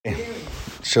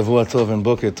Shavua Tov and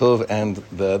Boker Tov, and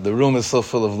the room is so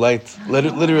full of light,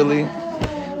 literally,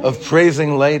 of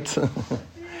praising light.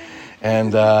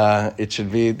 And it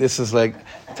should be, this is like,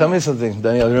 tell me something,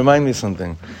 Daniel, remind me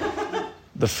something.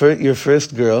 Your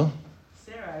first girl,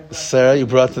 Sarah, you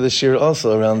brought to the shir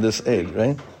also around this age,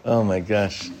 right? Oh my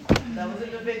gosh. That was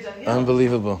in the big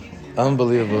Daniel.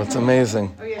 Unbelievable. It's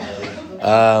amazing.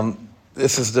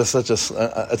 This is just such a,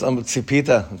 it's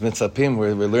Tzipita, Mitzapim,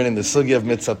 we're learning the sugya of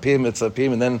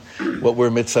Mitzapim, and then what we're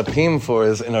Mitzapim for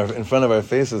is in front of our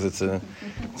faces. It's an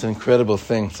incredible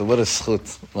thing. So what a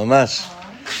schut. Mamash.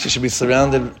 She should be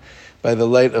surrounded by the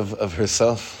light of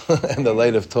herself, and the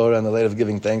light of Torah, and the light of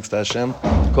giving thanks to Hashem.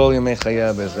 Kol yemei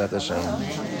chaya be'ezrat Hashem.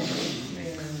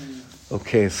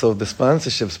 Okay, so the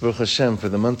sponsorships, Baruch Hashem, for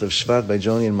the month of Shvat by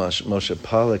Joni and Moshe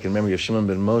Pollack, in memory of Shimon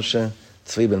ben Moshe,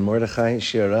 Tzvi ben Mordechai,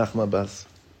 Shir Rachma Bas,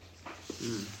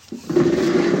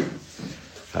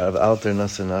 Harav Alter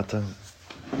Nasanata.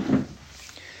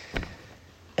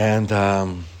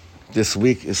 And this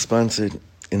week is sponsored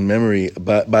in memory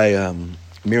by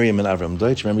Miriam and Avram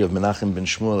Deutsch, memory of Menachem ben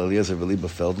Shmuel Eliezer Veliba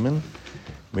Feldman.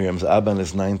 Miriam's Abban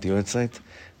is 9th Yortzeit.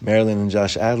 Marilyn and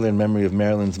Josh Adler, in memory of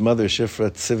Marilyn's mother,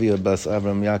 Shifra Tzivia Bas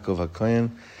Avram Yaakov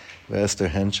HaKoyen, Esther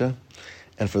Hensha,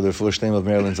 and for the refuah shlema of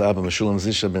Marilyn's Abba, Meshulam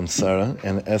Zisha ben Sarah,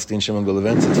 and Esti and Shimon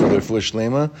Goloventzitz for the refuah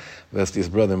shlema of Esti's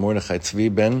brother, Mordechai Tzvi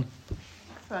ben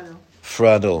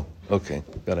Fradel. Okay,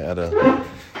 gotta add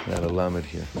a lamed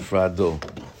here. Fradel.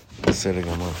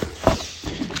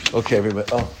 Okay,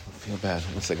 everybody. Oh, I feel bad.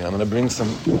 1 second. I'm gonna bring some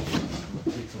of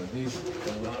these.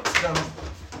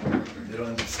 They don't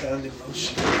understand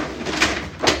emotion.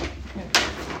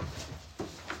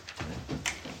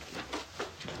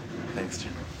 Thanks,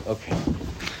 Jim.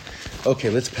 Okay,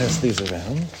 let's pass these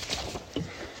around.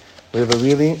 We have a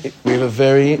very,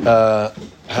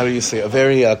 a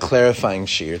very clarifying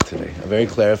shir today. A very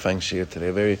clarifying shir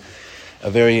today. A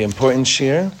very important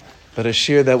shir, but a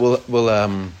shir that will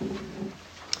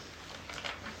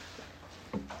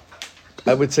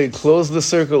I would say close the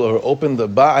circle or open the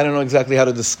I don't know exactly how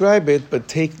to describe it, but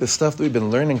take the stuff that we've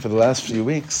been learning for the last few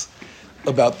weeks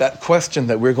about that question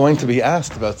that we're going to be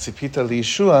asked about Tzipiya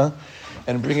L'yeshua,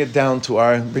 and bring it down to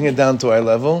our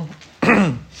level.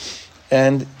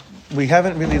 And we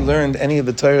haven't really learned any of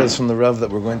the Torahs from the Rav that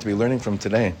we're going to be learning from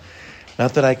today.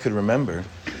 Not that I could remember.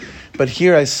 But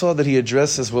here I saw that he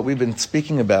addresses what we've been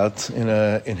speaking about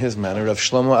in his manner. Rav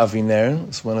Shlomo Aviner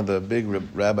is one of the big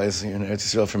rabbis here in Eretz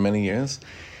Yisrael for many years,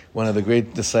 one of the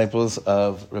great disciples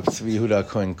of Rav Tzvi Yehuda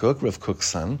Cohen Cook, Rav Cook's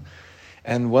son,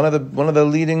 and one of the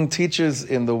leading teachers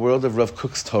in the world of Rav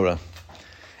Cook's Torah.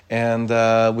 And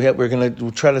we're going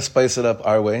to try to spice it up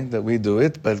our way that we do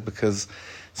it, but because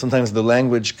sometimes the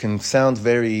language can sound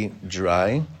very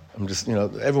dry. I'm just,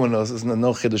 everyone knows there's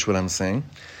no chiddush what I'm saying.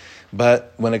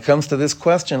 But when it comes to this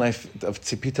question of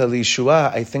Tzipiya L'yeshua,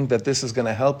 I think that this is going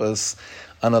to help us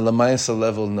on a Lamaisa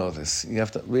level know this. We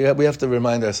have to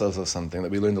remind ourselves of something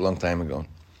that we learned a long time ago.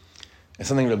 It's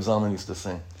something Reb Zalman used to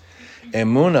say.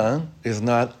 Emunah is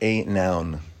not a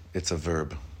noun, it's a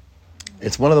verb.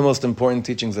 It's one of the most important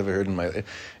teachings I've ever heard in my life.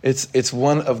 It's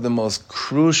one of the most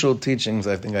crucial teachings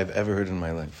I think I've ever heard in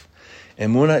my life.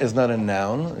 Emunah is not a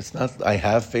noun. It's not I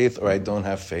have faith or I don't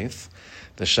have faith.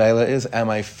 The shaila is, am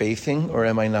I faithing or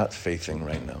am I not faithing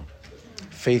right now?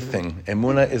 Faithing.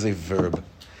 Emunah is a verb.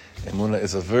 Emunah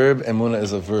is a verb. Emunah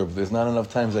is a verb. There's not enough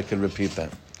times I could repeat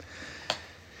that.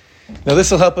 Now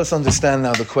this will help us understand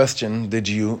now the question, did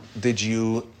you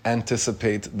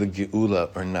anticipate the geula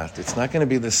or not? It's not going to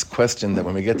be this question that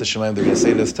when we get to Shemaim, they're going to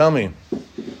say this, tell me,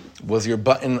 was your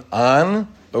button on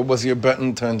or was your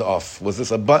button turned off? Was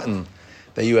this a button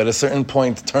that you at a certain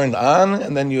point turned on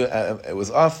and then it was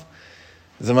off?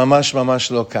 Mamash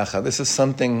lo kacha. This is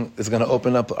something that's going to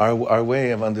open up our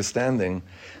way of understanding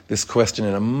this question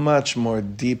in a much more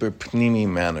deeper, pnimi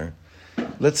manner.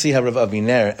 Let's see how Rav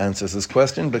Aviner answers this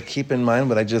question, but keep in mind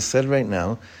what I just said right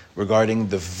now regarding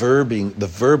the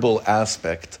verbal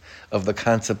aspect of the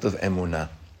concept of emunah.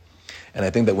 And I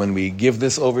think that when we give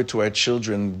this over to our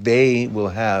children, they will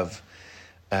have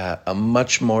a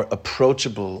much more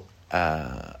approachable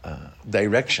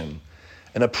direction,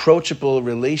 an approachable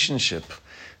relationship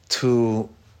to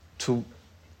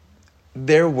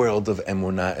their world of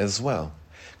emunah as well.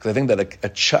 Because I think that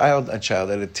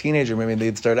a teenager, maybe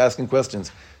they'd start asking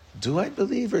questions. Do I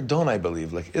believe or don't I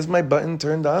believe? Like, is my button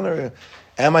turned on or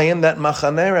am I in that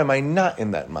machaneh or am I not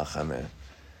in that machaneh?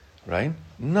 Right?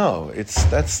 No,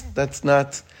 that's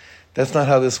not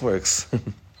how this works.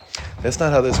 That's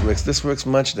not how this works. This works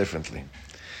much differently.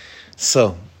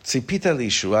 So, Tzipiya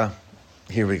L'yeshua,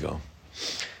 here we go.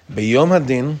 B'yom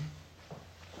hadin,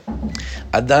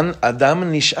 Adam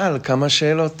nish'al kama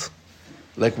she'elot.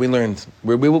 Like we learned,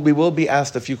 we will be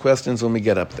asked a few questions when we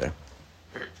get up there.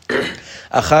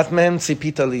 Achat mehem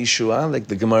tzipita l'yeshua, like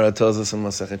the Gemara tells us in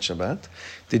Masechet Shabbat.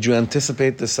 Did you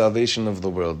anticipate the salvation of the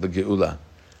world, the Geula?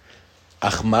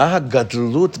 Ach ma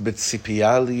hagadlut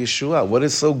b'tzipiya l'yeshua. What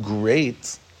is so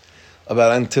great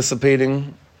about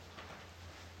anticipating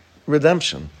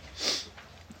redemption?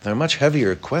 There are much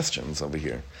heavier questions over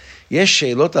here. Yesh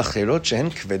she'elot acherot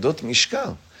she'en kvedot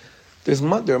mishkal.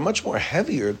 There are much more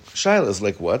heavier shaylas,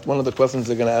 like what? One of the questions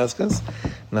they're going to ask us,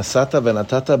 Nasata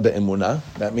v'natata be'emunah.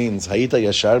 That means, Hayita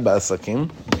yashar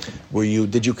ba'asakim.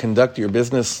 Did you conduct your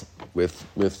business with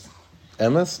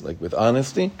emes, like with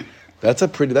honesty? That's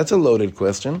a loaded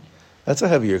question. That's a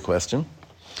heavier question.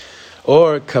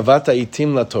 Or, Kavata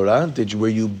itim la Torah. Were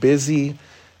you busy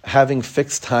having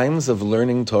fixed times of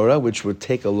learning Torah, which would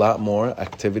take a lot more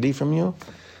activity from you?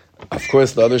 Of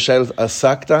course, the other shayla,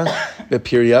 asakta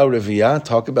bepirya reviyah,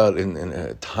 talk about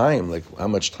in time, like how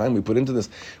much time we put into this.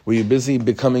 Were you busy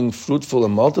becoming fruitful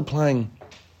and multiplying?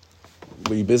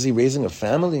 Were you busy raising a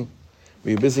family? Were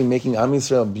you busy making Am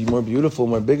Yisrael be more beautiful,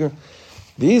 more bigger?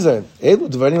 These are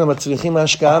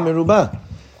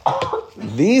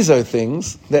These are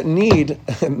things that need,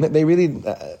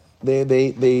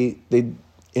 they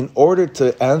in order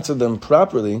to answer them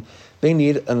properly, they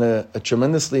need a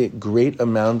tremendously great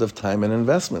amount of time and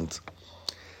investment.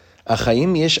 Is there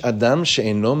any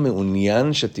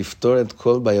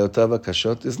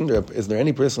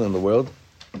person in the world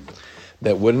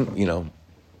that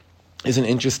isn't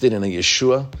interested in a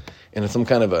Yeshua, in some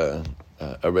kind of a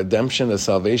redemption, a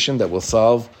salvation that will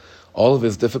solve all of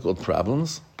his difficult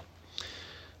problems?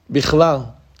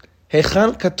 Bichlal,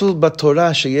 היכן כתוב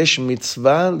בתורה שיש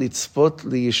מצווה לצפות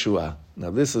לישועה?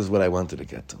 Now this is what I wanted to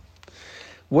get to.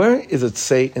 Where is it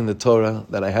say in the Torah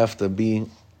that I have to be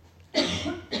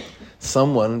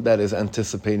someone that is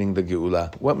anticipating the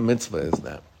Geula? What mitzvah is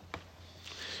that?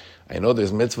 I know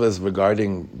there's mitzvahs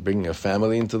regarding bringing a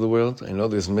family into the world. I know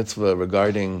there's mitzvah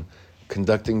regarding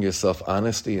conducting yourself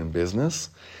honesty in business.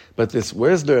 But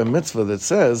where's there a mitzvah that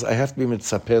says I have to be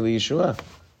mitzapeh liyeshua?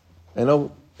 I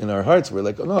know in our hearts we're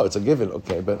like, oh no, it's a given,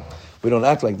 okay, but we don't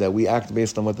act like that. We act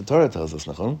based on what the Torah tells us,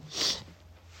 nachon?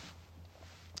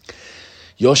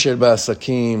 Yosher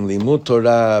ba'asakim, limud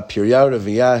Torah, pirya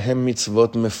reviyah, hem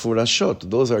mitzvot mefurashot.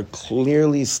 Those are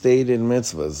clearly stated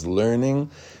mitzvahs. Learning,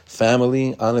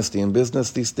 family, honesty in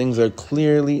business, these things are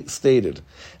clearly stated.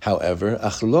 However,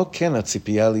 ach lo ken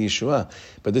tzipiya l'yeshua.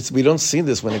 But we don't see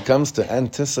this when it comes to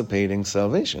anticipating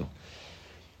salvation.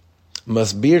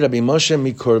 Masbir Rabbi Moshe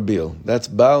Mikorbil. That's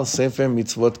Baal Sefer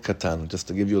Mitzvot Katan. Just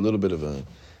to give you a little bit of a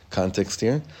context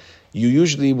here. You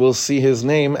usually will see his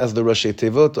name as the Rashi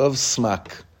Tevot of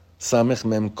Smak, Samech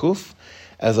Mem Kuf,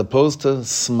 as opposed to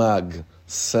Smag,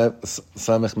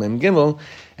 Samech Mem Gimel,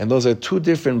 and those are two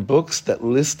different books that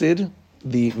listed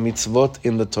the mitzvot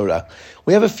in the Torah.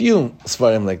 We have a few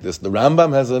svarim like this. The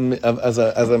Rambam has a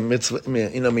mitzvah,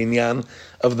 minyan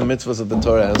of the mitzvahs of the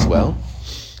Torah as well.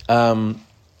 And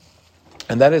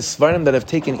that is svarim that have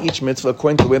taken each mitzvah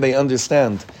according to the way they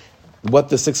understand what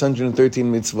the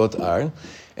 613 mitzvot are.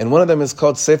 And one of them is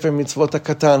called Sefer Mitzvot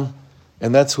HaKatan,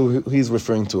 and that's who he's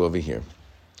referring to over here.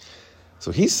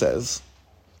 So he says,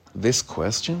 this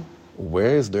question,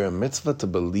 where is there a mitzvah to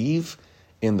believe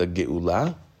in the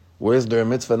Geula? Where is there a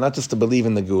mitzvah not just to believe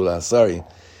in the Geula,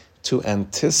 to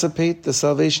anticipate the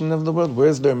salvation of the world? Where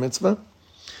is there a mitzvah?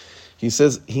 He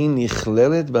says, Hi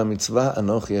nichlelet b'mitzvah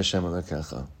anochi Hashem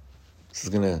Elokecha. This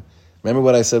is remember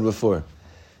what I said before.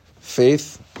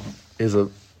 Faith is a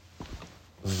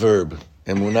verb.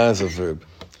 Emunah is a verb.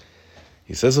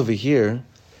 He says over here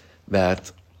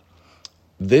that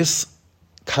this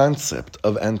concept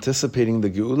of anticipating the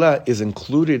Geula is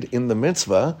included in the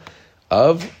mitzvah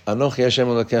of Anochi Hashem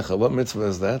Elokecha. What mitzvah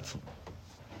is that?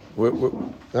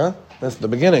 That's the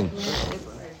beginning.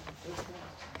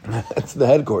 That's the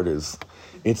headquarters.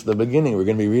 It's the beginning. We're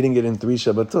going to be reading it in 3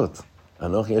 Shabbatot.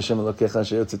 Anochi Hashem Elokecha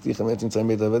asher hotziticha mitzrayim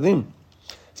beit avadim.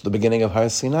 It's the beginning of Har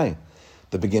Sinai.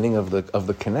 The beginning of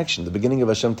the connection, the beginning of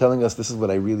Hashem telling us, this is what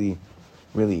I really,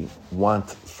 really want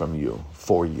from you,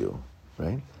 for you,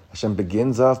 right? Hashem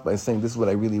begins off by saying, this is what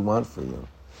I really want for you.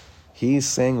 He's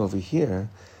saying over here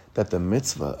that the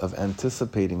mitzvah of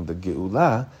anticipating the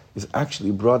Geula is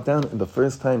actually brought down in the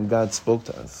first time God spoke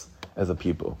to us as a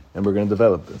people. And we're going to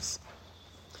develop this.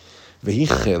 Vehi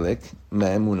chelek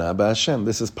ma'emunah ba'Hashem.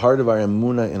 This is part of our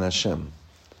emunah in Hashem.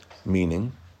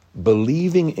 Meaning,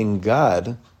 believing in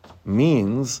God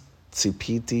means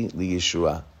Tzipiti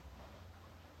L'yeshua.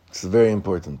 This is very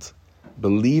important.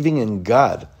 Believing in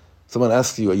God. Someone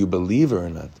asks you, are you a believer or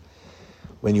not?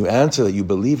 When you answer that you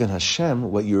believe in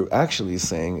Hashem, what you're actually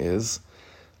saying is,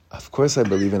 of course I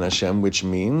believe in Hashem, which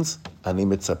means, Ani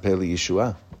Tzipiya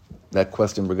L'yeshua. That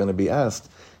question we're going to be asked.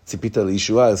 Tzipiya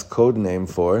L'yeshua is code name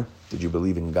for, did you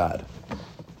believe in God?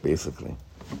 Basically.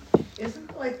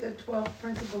 Isn't like the 12th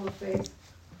principle of faith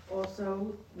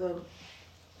also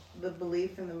the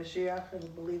belief in the Mashiach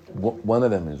and belief in one of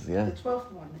them is, yeah. The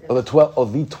 12th one. The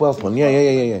 12th one.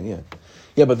 Yeah.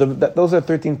 Yeah, but those are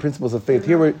 13 principles of faith.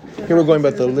 Here we're going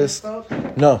about the list.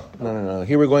 No.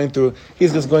 Here we're going through.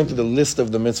 He's just going through the list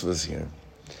of the mitzvahs here.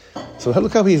 So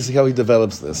look how he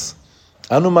develops this.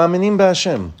 Anu ma'aminim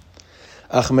b'Hashem.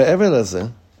 Ach me'ever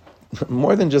lazeh,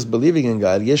 more than just believing in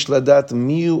God, yesh ladat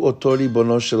miu otori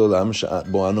bono shel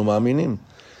olam bo anu ma'aminim.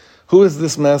 Who is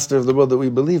this master of the world that we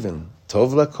believe in?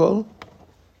 Tov lakol,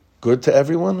 good to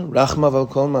everyone. Rachma val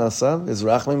kol ma'asav, his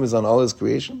rachmim is on all his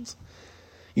creations.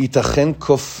 Yitachen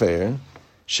kofer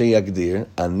sheyagdir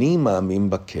ani ma'amim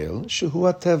bakel shehu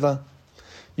hateva.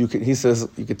 He says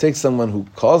you could take someone who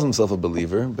calls himself a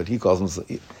believer, but he calls himself.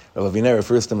 Rav Aviner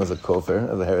refers to him as a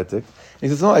kofer, as a heretic. And he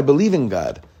says, "No, I believe in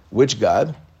God. Which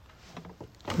God?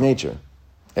 Nature,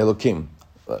 Elokim,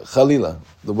 Chalila.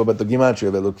 But the gematria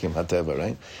of Elokim, Hateva,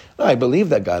 right? No, I believe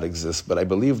that God exists, but I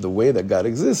believe the way that God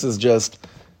exists is just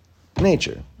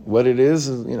nature. What it is,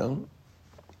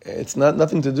 it's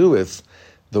nothing to do with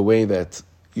the way that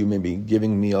you may be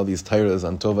giving me all these tyrahs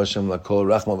on Tov Hashem Lakol,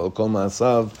 Rachma V'Kol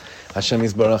Ma'asav. Hashem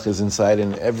Yisbarach is inside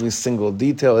in every single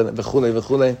detail, and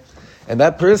v'chule. And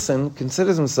that person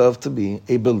considers himself to be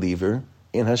a believer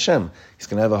in Hashem. He's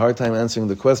going to have a hard time answering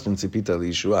the question, Tzipiya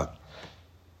L'yeshua.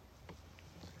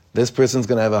 This person's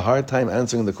going to have a hard time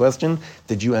answering the question,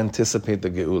 did you anticipate the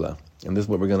Geula? And this is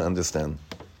what we're going to understand,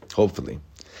 hopefully.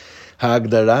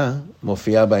 Ha'agdara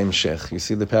mofia ba'imshech. You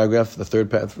see the paragraph, the third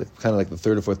paragraph, kind of like the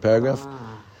third or fourth paragraph?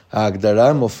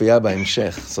 Ha'agdara mofia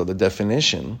ba'imshech. So the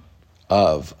definition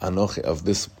of anochi, of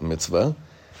this mitzvah,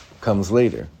 comes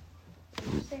later.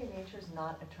 Did you say nature is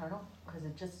not eternal? Because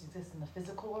it just exists in the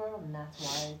physical world, and that's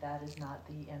why that is not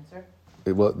the answer?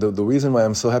 Well, the reason why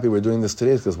I'm so happy we're doing this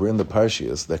today is because we're in the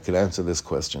parshias that could answer this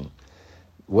question.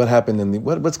 What happened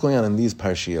what's going on in these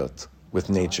parshiot with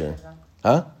nature?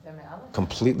 Huh?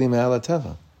 Completely me'al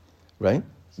teva, right?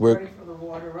 Starting from the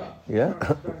water up. Yeah,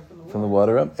 from the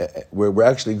water up. We're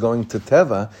actually going to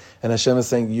teva, and Hashem is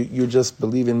saying, you just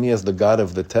believe in me as the God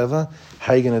of the teva.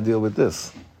 How are you going to deal with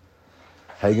this?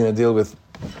 How are you going to deal with,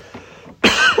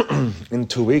 in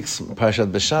 2 weeks,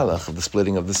 Parshat Beshalach, the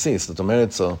splitting of the sea? So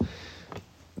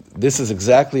this is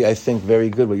exactly, I think, very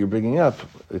good what you're bringing up.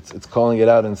 It's calling it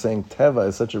out and saying teva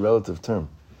is such a relative term.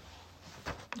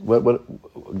 What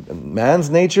man's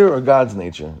nature or God's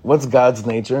nature? What's God's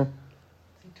nature?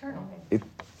 It's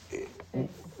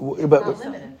eternal. But not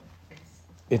limited.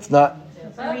 It's not.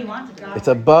 It's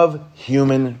above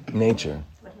human nature.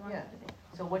 Yeah.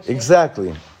 So what?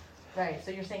 Exactly. Right. So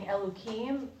you're saying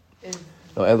Elokim is.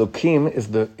 No, Elokim is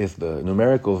the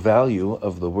numerical value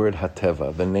of the word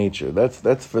hateva, the nature.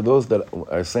 That's for those that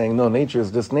are saying no, nature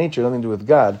is just nature, nothing to do with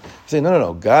God. Say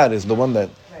no. God is the one that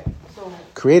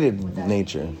created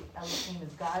nature. Elohim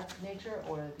is God's nature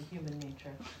or the human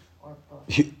nature, or both?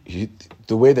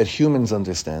 The way that humans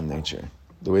understand nature,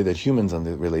 the way that humans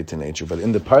relate to nature. But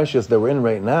in the parshas that we're in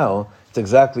right now,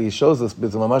 it shows us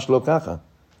it's mamash lo kacha,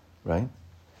 right?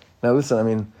 Now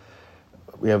listen,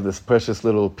 we have this precious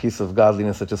little piece of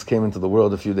godliness that just came into the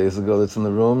world a few days ago that's in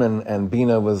the room, and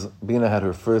Bina had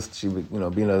her first,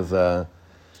 Bina's a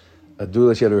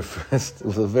doula, she had her first, it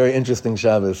was a very interesting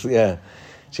Shabbos, yeah.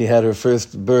 She had her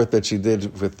first birth that she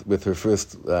did with her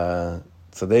first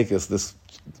tzaddikus.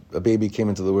 A baby came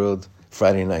into the world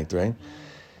Friday night, right?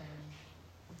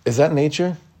 Is that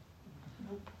nature?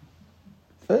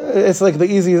 It's like the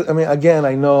easiest. Again,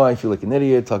 I know I feel like an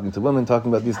idiot talking to women, talking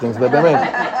about these things, but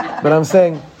I'm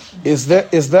saying, is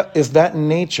that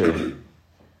nature?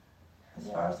 As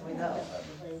far as we know.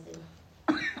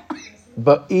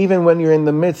 But even when you're in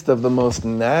the midst of the most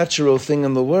natural thing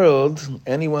in the world,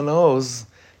 anyone knows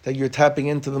that you're tapping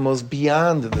into the most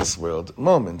beyond this world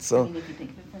moment. So, if you think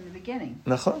of it from the beginning,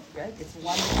 right? It's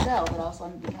one cell that also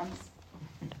becomes.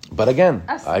 But again,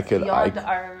 us, I could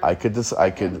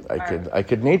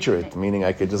nature it, meaning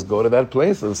I could just go to that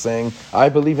place of saying, I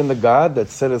believe in the God that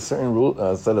set a certain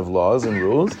set of laws and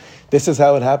rules. This is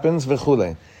how it happens,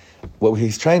 v'chule. What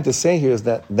he's trying to say here is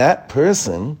that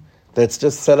person that's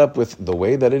just set up with the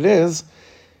way that it is,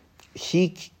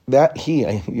 you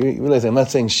realize I'm not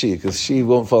saying she, because she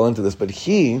won't fall into this, but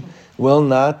he will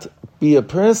not be a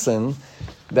person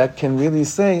that can really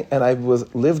say, and I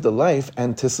lived a life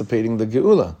anticipating the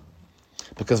Geula.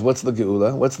 Because what's the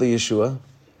Geula? What's the Yeshua?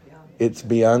 It's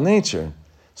beyond nature.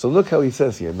 So look how he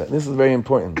says here, this is very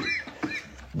important.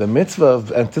 The mitzvah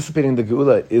of anticipating the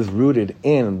Geula is rooted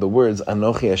in the words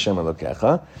Anochi Hashem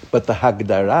Elokecha, but the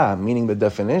Hagdara, meaning the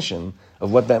definition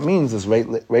of what that means, is right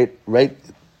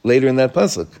later in that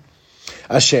pasuk.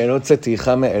 Asher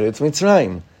hotzeticha me'eretz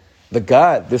Mitzrayim, the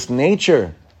God, this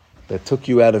nature that took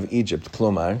you out of Egypt.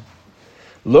 Klomar,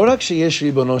 lo rak sheyesh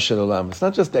ribono shel olam. It's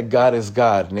not just that God is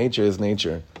God, nature is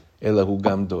nature. Elahu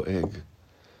gam doeg.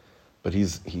 But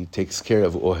he takes care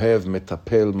of Ohev,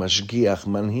 Metapel, Mashgiach,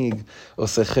 Manhig,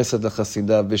 Oseh Chesed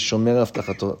LaChasidav, V'shomer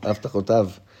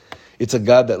Avtachotav. It's a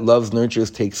God that loves, nurtures,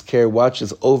 takes care,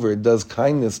 watches over, does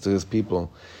kindness to his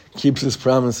people, keeps his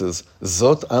promises.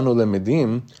 Zot anu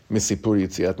lemedim misipur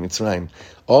Yitziat Mitzrayim.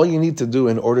 All you need to do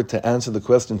in order to answer the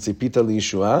question Tzipiya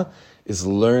L'yeshua is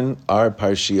learn our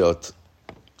parshiot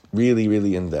really,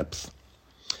 really in depth.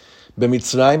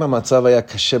 במצרים המצב היה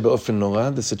קשה באופן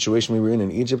נורא. The situation we were in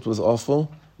Egypt was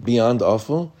awful, beyond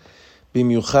awful.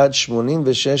 במיוחד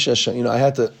 86,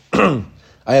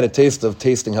 I had a taste of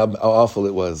tasting how awful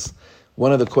it was.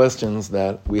 One of the questions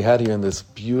that we had here in this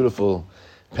beautiful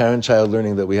parent-child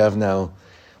learning that we have now,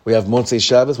 we have Motzei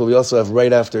Shabbos, but we also have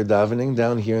right after davening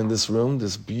down here in this room,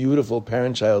 this beautiful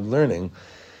parent-child learning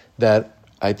that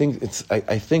I think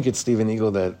it's Stephen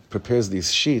Eagle that prepares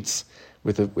these sheets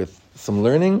with some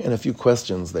learning and a few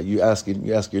questions that you ask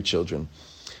your children.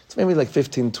 It's maybe like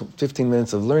 15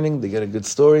 minutes of learning. They get a good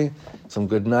story, some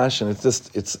good nash, and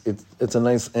it's a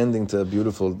nice ending to a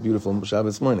beautiful, beautiful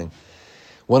Shabbos morning.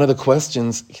 One of the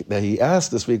questions that he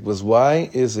asked this week was, why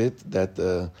is it that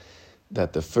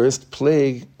the first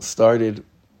plague started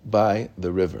by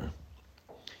the river?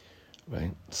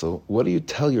 Right? So what do you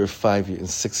tell your 5 and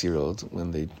 6 year olds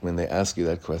when they ask you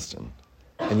that question?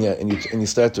 And you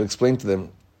start to explain to them,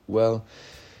 well,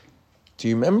 do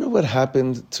you remember what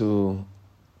happened to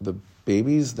the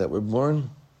babies that were born?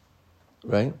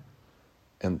 Right?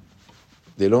 And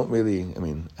they don't really,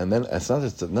 and then it's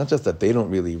not just that they don't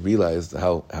really realize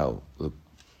how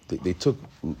they took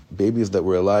babies that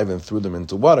were alive and threw them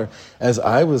into water. As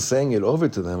I was saying it over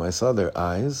to them, I saw their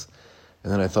eyes,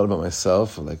 and then I thought about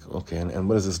myself, like, okay, and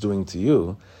what is this doing to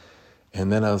you? And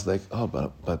then I was like, oh,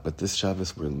 but this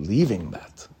Shabbos we're leaving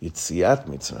that Yitziat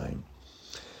Mitzrayim.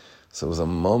 So it was a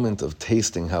moment of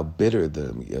tasting how bitter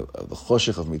the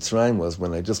choshech of Mitzrayim was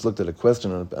when I just looked at a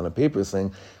question on a paper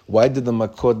saying, why did the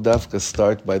Makot Dafka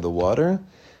start by the water?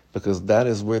 Because that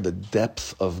is where the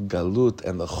depth of Galut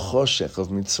and the choshech of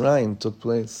Mitzrayim took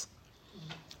place.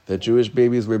 The Jewish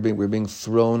babies were being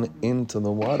thrown into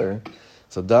the water.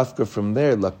 So Dafka from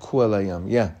there, Laku Alayam.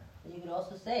 Yeah. You could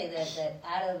also say that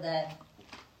out of that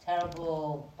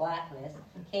terrible blackness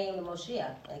came the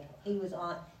Mashiach. Like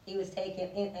he was taken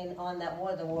in on that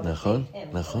water. The water saved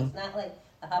him. So it's not like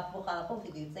a hapuch halachuf.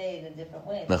 You could say it a different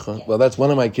way. Yeah. Well, that's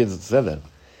one of my kids that said that.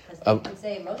 Because you could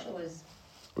say Moshe was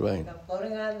right.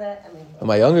 Floating on that.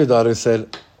 My younger daughter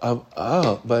said, but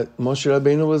Moshe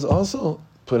Rabbeinu was also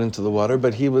put into the water,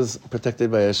 but he was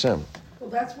protected by Hashem. Well,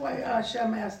 that's why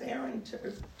Hashem asked Aaron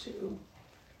to.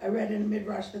 I read in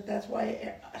Midrash that's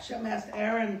why Hashem asked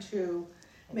Aaron to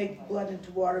make blood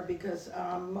into water, because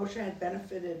Moshe had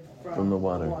benefited from the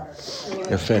water. There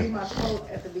were 3 makot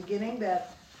at the beginning,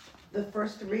 that the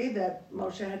first 3 that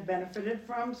Moshe had benefited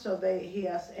from, so he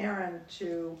asked Aaron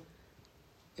to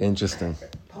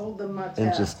hold them up.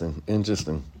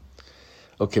 Interesting.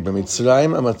 Okay,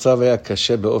 במצרים המצב היה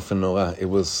קשה באופן נורא. It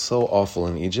was so awful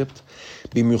in Egypt.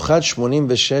 במיוחד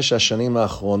 86 השנים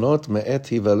האחרונות מעת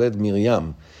היוולד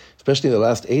מרים. Especially the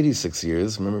last 86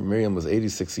 years. Remember, Miriam was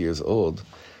 86 years old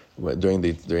during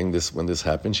this when this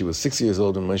happened. She was 6 years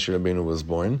old when Moshe Rabbeinu was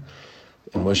born,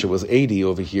 and Moshe was 80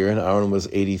 over here, and Aaron was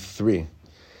 83.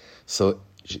 So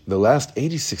the last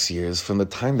 86 years from the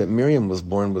time that Miriam was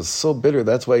born was so bitter.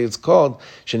 That's why it's called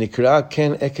Shenikra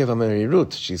Ken Ekev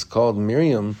HaMerirut. She's called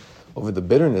Miriam over the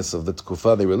bitterness of the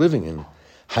tkufa they were living in.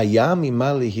 Hayam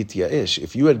imali hityaesh.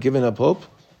 If you had given up hope,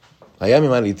 Hayam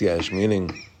imali hityaesh, meaning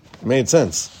it made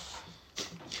sense.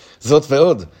 Zot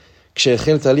ve'od.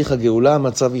 כשהחל תהליך הגאולה,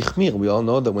 המצב החמיר. We all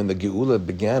know that when the Geula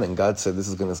began and God said this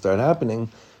is going to start happening,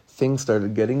 things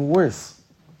started getting worse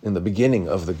in the beginning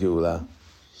of the Geula.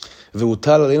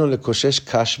 והוטל עלינו לקושש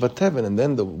קש ותבן. And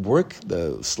then the work,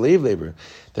 the slave labor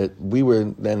that we were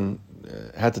then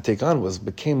had to take on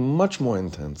became much more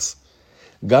intense.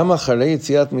 גם אחרי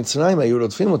יציאת מצרים היו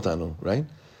רודפים אותנו, right?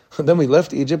 Then we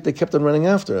left Egypt, they kept on running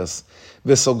after us.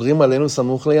 וסוגרים עלינו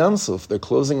סמוך לים סוף. They're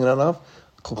closing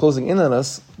in on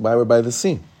us while we're by the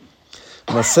sea.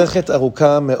 מסכת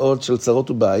ארוכה מאוד של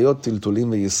צרות ובעיות,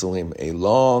 טלטולים וייסורים. A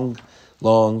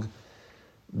long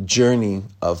journey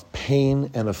of pain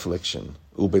and affliction.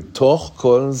 ובתוך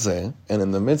כל זה, and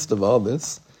in the midst of all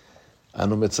this,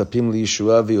 אנו מצפים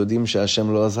לישועה ויודעים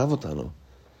שהשם לא עזב אותנו.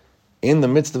 In the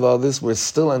midst of all this, we're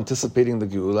still anticipating the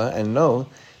Geula and know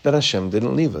that Hashem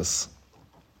didn't leave us.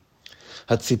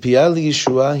 הציפייה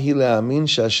לישועה היא להאמין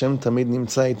שהשם תמיד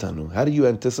נמצא איתנו. How do you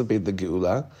anticipate the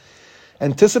Geula?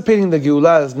 Anticipating the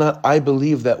Geula is not, I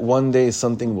believe that one day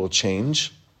something will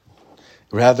change.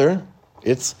 Rather,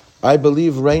 it's, I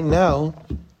believe right now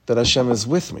that Hashem is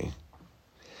with me.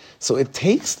 So it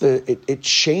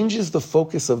changes the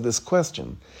focus of this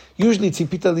question. Usually,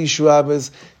 Tzipiya L'yeshua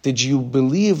is, did you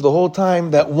believe the whole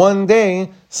time that one day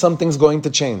something's going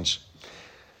to change?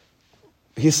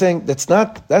 He's saying that's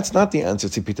not the answer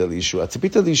to Tzipiya L'yeshua.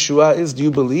 Tzipiya L'yeshua is, do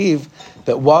you believe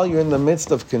that while you're in the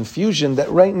midst of confusion, that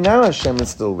right now Hashem is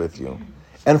still with you?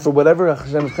 And for whatever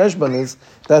Hashem's cheshbon is,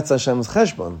 that's Hashem's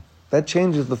cheshbon. That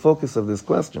changes the focus of this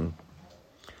question.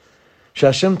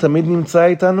 שהשם תמיד נמצא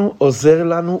איתנו, עוזר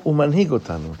לנו ומנהיג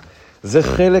אותנו. זה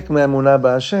חלק מהאמונה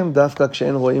בהשם, דווקא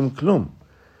כשאין רואים כלום.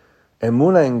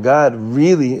 Emuna in God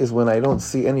really is when I don't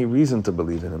see any reason to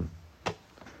believe in Him.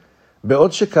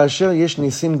 בעוד שכאשר יש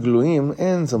ניסים גלויים,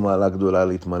 אין זו מעלה גדולה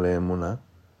להתמלא אמונה.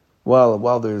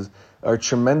 While there are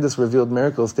tremendous revealed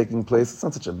miracles taking place, it's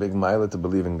not such a big mile to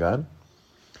believe in God.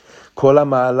 כל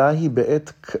המעלה היא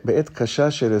בעת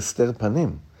קשה של הסתר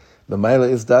פנים. The mile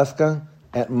is דווקא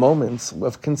at moments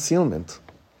of concealment.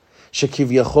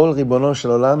 שכביכול ריבונו של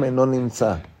עולם אינו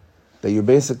נמצא. That you're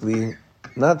basically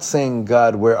not saying,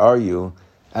 God, where are you?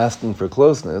 Asking for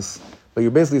closeness, but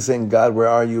you're basically saying, God, where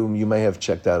are you? You may have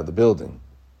checked out of the building.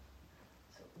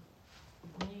 So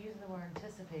when you use the word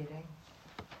anticipating,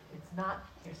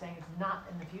 you're saying it's not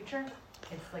in the future?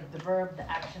 It's like the verb, the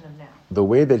action of now. The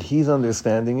way that he's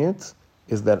understanding it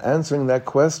is that answering that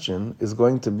question is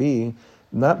going to be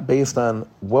not based on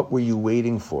what were you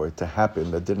waiting for to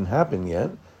happen that didn't happen yet,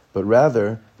 but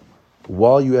rather,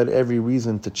 while you had every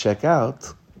reason to check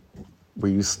out, were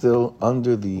you still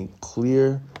under the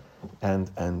clear and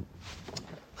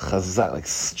chazak, like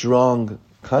strong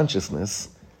consciousness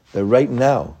that right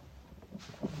now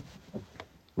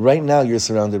you're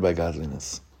surrounded by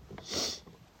godliness.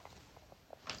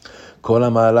 כל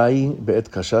המעלה היא בעת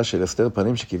קשה של הסתר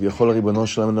פנים שכביכול ריבונו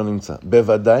שלנו לא נמצא.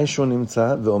 בוודאי שהוא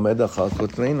נמצא ועומד אחר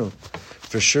כותלנו.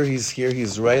 For sure he's here,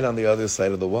 he's right on the other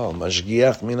side of the wall.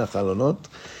 משגיח מן החלונות,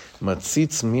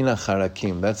 מציץ מן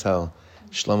החרקים. That's how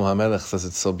Shlomo HaMelech says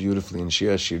it so beautifully in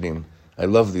Shir HaShirim. I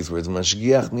love these words.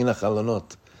 משגיח מן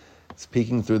החלונות. He's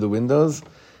peeking through the windows.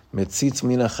 מציץ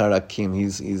מן החרקים.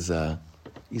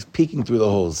 He's peeking through the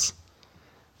holes.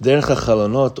 דרך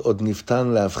החלונות עוד נפתן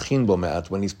להבחין בו מעט.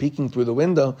 When he's peeking through the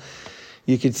window,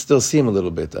 you could still see him a little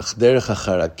bit. אך דרך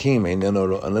החרקים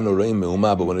איננו רואים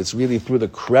מהומה. But when it's really through the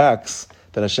cracks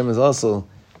that Hashem is also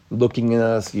looking at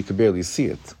us, you could barely see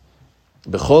it.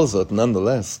 בכל זאת,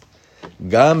 nonetheless,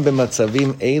 גם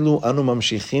במצבים אלו אנו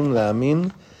ממשיכים להאמין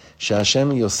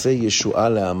שהשם יעשה ישועה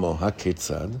לעמו.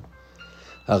 הכיצד?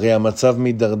 הרי המצב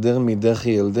מדרדר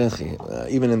מדחי אל דחי.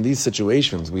 Even in these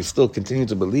situations, we still continue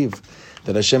to believe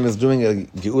that Hashem is doing a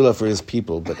geula for His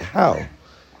people. But how?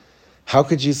 How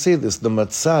could you say this? The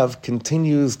matzav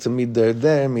continues to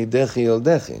midarder midechi el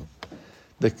dechi.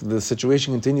 The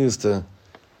situation continues to...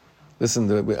 Listen,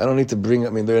 I don't need to bring...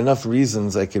 there are enough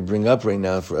reasons I could bring up right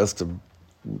now for us to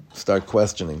start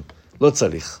questioning. Lo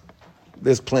tzarich.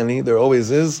 There's plenty, there always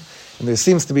is, and there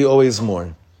seems to be always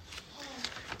more.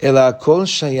 אלא הכל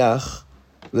שייך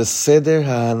לסדר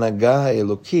ההנהגה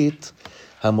האלוקית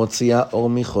המוציאה אור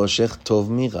מחושך,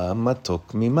 טוב מרע,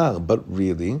 מתוק ממר. But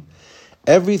really,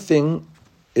 everything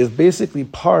is basically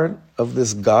part of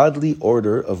this godly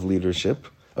order of leadership,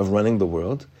 of running the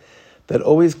world, that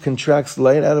always extracts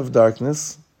light out of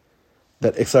darkness,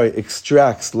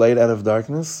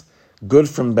 good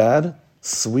from bad,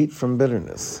 sweet from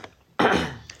bitterness.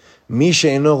 מי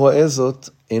שאינו רואה זאת,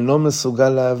 אינו מסוגל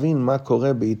להבין מה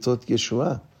קורה בעיתות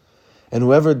ישועה. And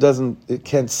whoever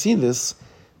can't see this,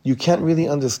 you can't really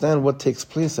understand what takes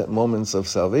place at moments of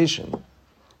salvation.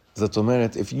 זאת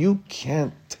אומרת, if you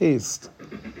can't taste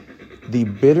the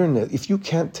bitterness, if you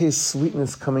can't taste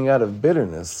sweetness coming out of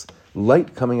bitterness,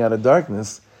 light coming out of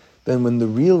darkness, then when the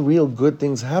real good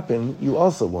things happen, you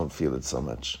also won't feel it so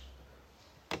much.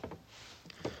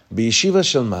 בישיבה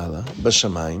של מעלה,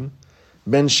 בשמיים,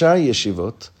 בין שאר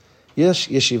ישיבות, יש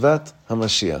ישיבת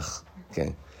המשיח.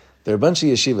 Okay. There are a bunch of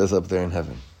yeshivas up there in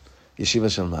heaven. Yeshiva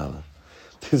של מעלה.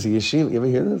 There's a yeshiva, you ever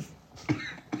hear this?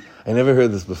 I never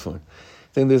heard this before.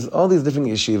 Then there's all these different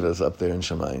yeshivas up there in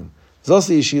Shamayim. There's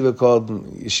also a yeshiva called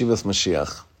Yeshivas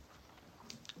Mashiach.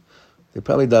 They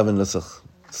probably daven Nusach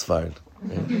Sfard,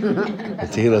 right?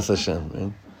 Tehillas Hashem,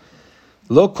 right?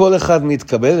 Lo kol echad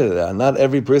mitkabel eleh. Not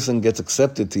every person gets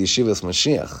accepted to Yeshivas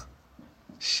Mashiach.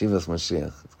 Yeshivas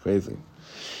Mashiach. It's crazy.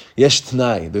 Yesh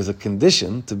t'nai. There's a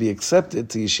condition to be accepted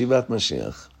to Yeshivat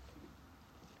Mashiach.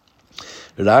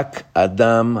 Rak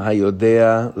Adam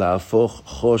hayodea la'afoch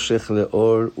choshech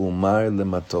le'or umar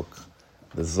lematok.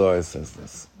 The Zohar says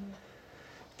this.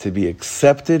 To be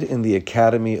accepted in the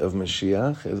academy of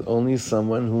Mashiach is only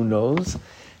someone who knows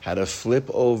how to flip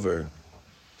over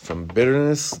from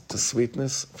bitterness to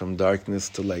sweetness, from darkness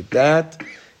to light. That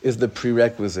is the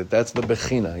prerequisite. That's the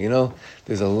bechina. You know,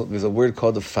 there's a word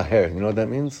called the faher. You know what that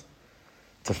means?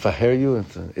 To faher you.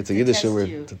 It's a Yiddish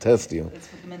word to test you. That's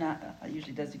what the man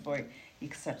usually does before he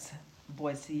accepts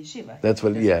boys to yeshiva. That's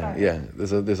what. Yeah.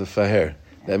 There's a faher.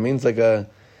 That means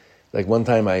like one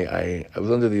time I was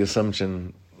under the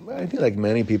assumption, I think like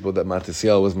many people, that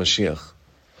Matisyahu was Mashiach.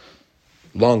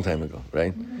 Long time ago,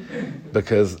 right?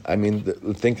 Because, I mean,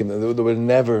 thinking there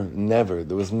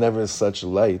was never such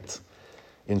light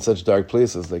in such dark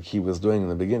places like he was doing in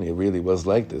the beginning. It really was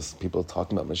like this. People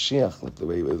talking about Mashiach, like the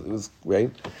way it was, right?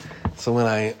 So when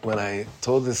I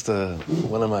told this to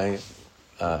one of my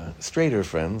straighter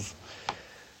friends,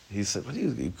 he said, "What are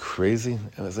you crazy?"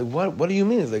 And I was like, "What do you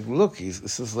mean?" He's like, "Look,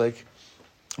 this is like."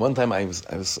 One time I was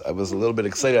a little bit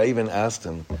excited. I even asked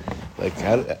him, like,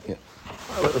 I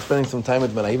was spending some time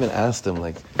with him, and I even asked him,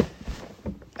 like,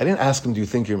 I didn't ask him, "Do you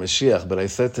think you're Mashiach?" But I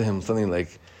said to him something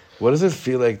like, "What does it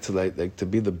feel like to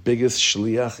be the biggest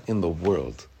shliach in the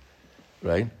world?"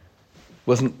 Right?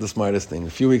 Wasn't the smartest thing. A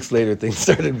few weeks later, things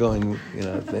started going,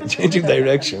 changing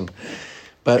direction.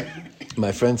 But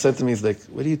my friend said to me, he's like,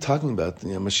 "What are you talking about?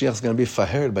 Mashiach's going to be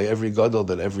fahered by every gadol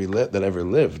that ever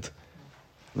lived.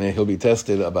 I mean, he'll be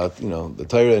tested about, the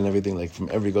Torah and everything, like from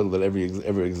every gadol that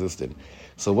ever existed.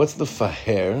 So what's the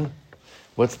faher?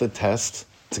 What's the test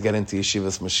to get into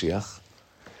Yeshivas Mashiach?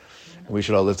 We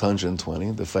should all live to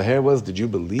 120. The faher was, did you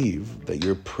believe that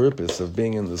your purpose of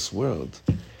being in this world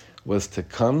was to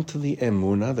come to the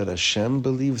emunah that Hashem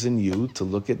believes in you, to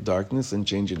look at darkness and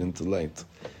change it into light?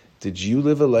 Did you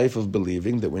live a life of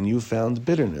believing that when you found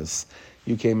bitterness,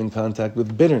 you came in contact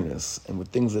with bitterness and with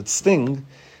things that sting,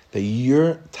 that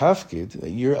your tafkid, that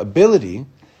your ability,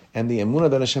 and the emunah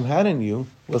that Hashem had in you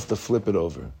was to flip it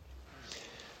over?"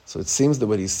 So it seems that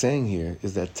what he's saying here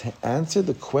is that to answer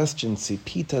the question,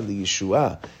 Tzipiya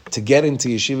L'yeshua, to get into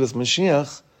Yeshivas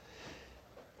Mashiach,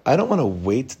 I don't want to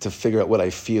wait to figure out what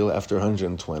I feel after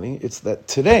 120. It's that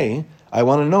today, I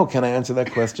want to know, can I answer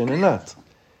that question or not?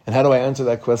 And how do I answer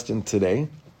that question today?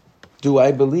 Do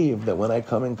I believe that when I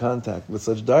come in contact with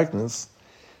such darkness,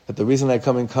 that the reason I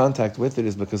come in contact with it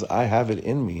is because I have it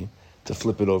in me to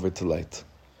flip it over to light?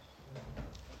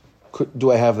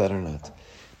 Do I have that or not?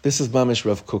 This is Mamish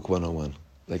Rav Kook 101.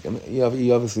 Like,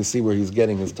 you obviously see where he's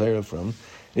getting his Torah from.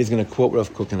 He's going to quote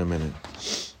Rav Kook in a minute.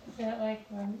 Is that like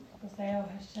when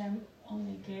Hashem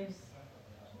only gives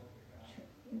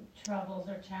troubles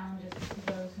or challenges to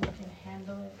those who can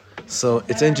handle it? So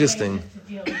it's interesting.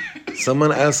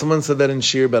 Someone said that in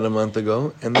Shir about a month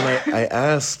ago, and then I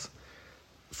asked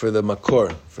for the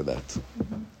makor for that.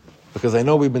 Mm-hmm. Because I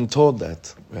know we've been told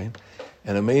that, right?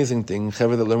 An amazing thing,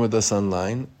 Chaver that learn with us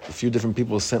online, a few different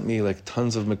people sent me like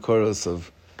tons of makoros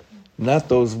of not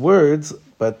those words,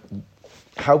 but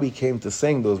how we came to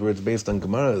saying those words based on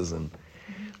Gemaras and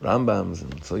Rambams.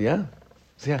 And so yeah.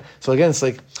 So again, it's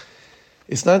like,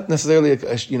 it's not necessarily,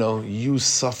 you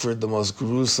suffered the most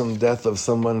gruesome death of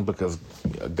someone because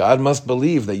God must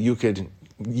believe that you could,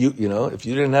 if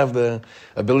you didn't have the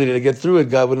ability to get through it,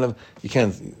 God wouldn't have, you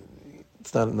can't,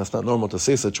 that's not normal to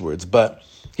say such words. But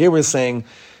here we're saying,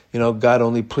 God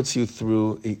only puts you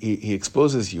through, he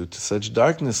exposes you to such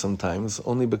darkness sometimes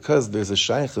only because there's a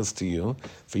shaykhus to you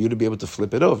for you to be able to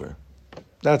flip it over.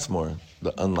 That's more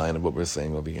the unline of what we're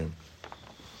saying over here.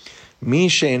 Mi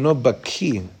she'eno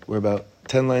baki, we're about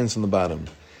 10 lines from the bottom.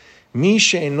 Mi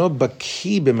she'eno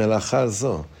baki b'melacha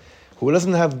zo. Whoever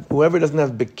doesn't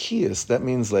have bekiyus, that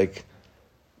means like,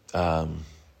 how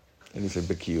do you say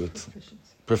bekiyut?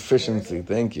 Proficiency,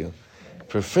 thank you.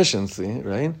 Proficiency,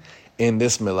 right? In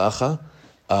this melacha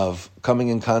of coming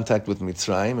in contact with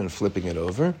Mitzrayim and flipping it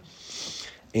over.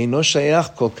 Eino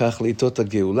shayach kol kach litot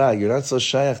ha'geula. You're not so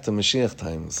shayach to Mashiach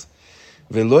times.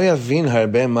 Velo yavin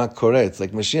harbe ma koreh. It's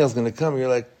like Mashiach's going to come. You're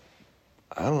like,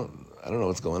 I don't know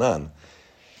what's going on.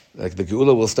 Like the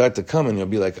geula will start to come and you'll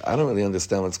be like, I don't really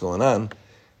understand what's going on.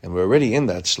 And we're already in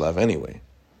that shlav anyway.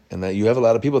 And that you have a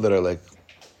lot of people that are like,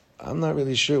 I'm not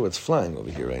really sure what's flying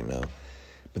over here right now.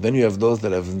 But then you have those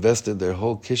that have invested their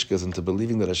whole kishkas into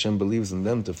believing that Hashem believes in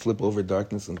them to flip over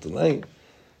darkness into light.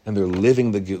 And they're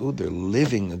living the geula. They're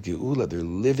living a geula. They're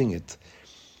living it.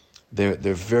 They're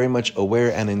very much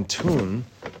aware and in tune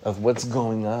of what's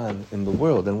going on in the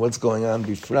world and what's going on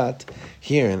bifrat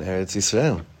here in Eretz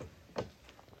Yisrael.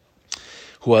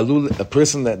 A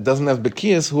person that doesn't have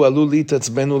bekiyas, hu alul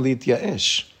litatzbenu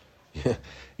lityaesh.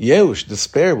 Yeush,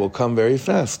 despair will come very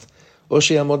fast. Or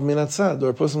sheyamod min hatzad, or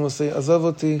a person will say, azov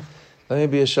oti, let me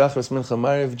be a shachris mincha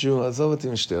mariv Jew, azov oti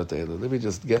mishteyot eilo. Let me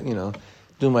just get,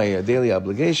 do my daily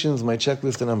obligations, my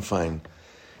checklist, and I'm fine.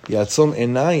 Yatzom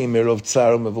enayim merov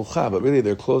tsar umevucha, but really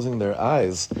they're closing their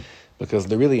eyes because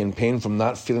they're really in pain from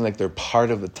not feeling like they're part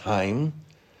of the time,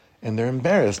 and they're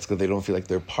embarrassed because they don't feel like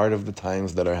they're part of the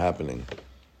times that are happening.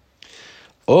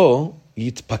 O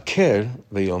yitpaker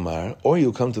veyomar, or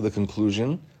you come to the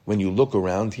conclusion when you look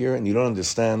around here and you don't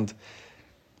understand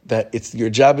that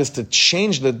your job is to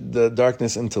change the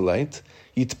darkness into light.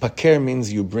 Yitpaker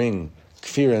means you bring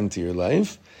kfir into your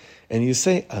life, and you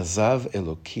say, Azav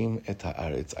Elokim et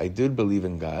haaretz. I did believe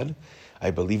in God. I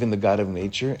believe in the God of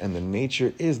nature, and the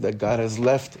nature is that God has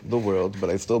left the world, but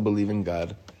I still believe in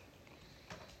God.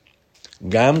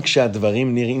 Gam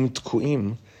kshadvarim nirim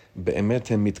tkuim, be'emet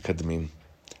hem mitkadmim.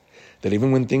 That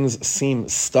even when things seem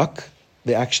stuck,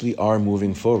 they actually are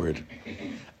moving forward.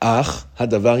 Ach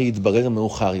hadavar yitbarer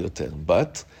meuchar yoter.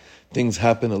 But things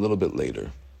happen a little bit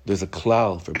later. There's a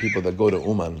klal for people that go to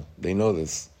Uman. They know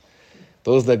this.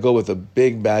 Those that go with a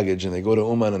big baggage and they go to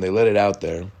Uman and they let it out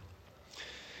there,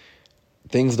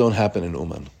 things don't happen in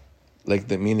Uman.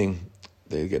 Meaning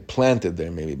they get planted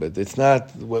there maybe, but it's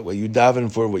not what you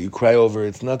daven for, what you cry over.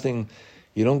 It's nothing.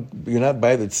 You're not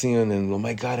by the tzion and, oh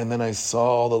my God, and then I saw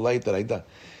all the light that I got.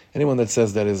 Anyone that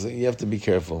says that you have to be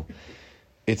careful.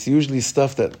 It's usually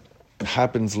stuff that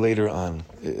happens later on.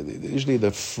 Usually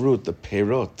the fruit, the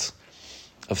perot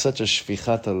of such a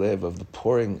shfichat halev, of the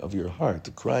pouring of your heart,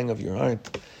 the crying of your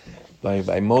heart,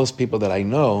 by most people that I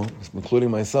know,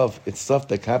 including myself, it's stuff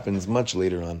that happens much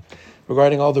later on,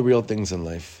 regarding all the real things in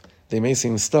life. They may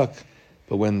seem stuck,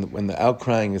 but when the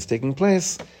outcrying is taking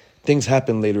place, things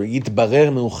happen later.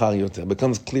 Yitbarer meuchar yoter,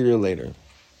 becomes clearer later.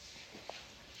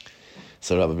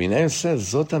 So Rav Aviner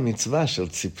says, Zot mitzvah shel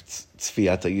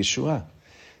Tzipiya L'yeshua.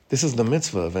 This is the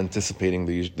mitzvah of anticipating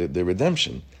the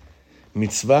redemption.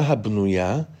 Mitzvah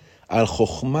habnuya al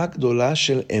chokhmah gdola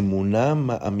shel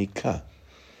emunah ma'amika.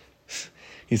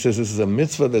 He says this is a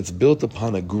mitzvah that's built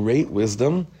upon a great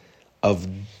wisdom of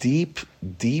deep,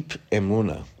 deep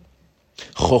emunah.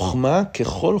 Chokhmah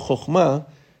kechol chokhmah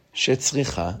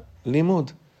shetzricha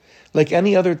limud. Like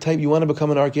any other type, you want to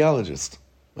become an archaeologist.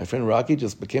 My friend Rocky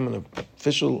just became an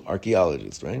official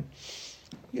archaeologist, right?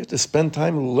 You have to spend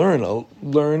time, learn about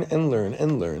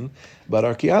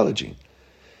archaeology.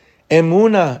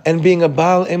 Emunah and being a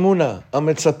Baal Emunah, a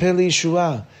Tzipiya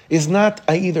L'yeshua, is not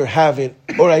I either have it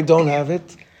or I don't have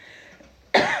it.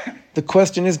 The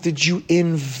question is, did you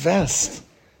invest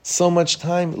so much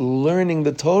time learning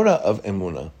the Torah of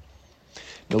Emunah?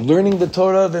 Now, learning the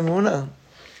Torah of Emunah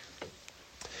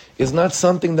is not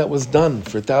something that was done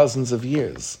for thousands of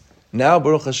years. Now,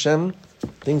 Baruch Hashem,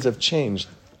 things have changed.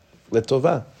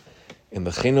 Letovah. In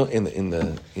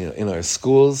our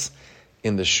schools,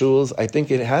 in the shuls, I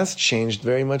think it has changed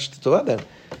very much to Torah. That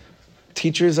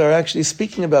teachers are actually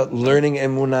speaking about learning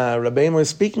emunah. Rabbeim are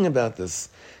speaking about this.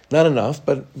 Not enough,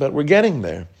 but we're getting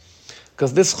there.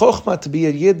 Because this chokhmah, to be a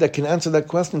yid that can answer that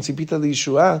question, Tzipiya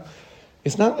L'yeshua,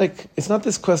 it's not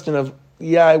this question of,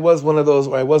 yeah, I was one of those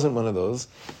or I wasn't one of those.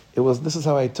 It was, this is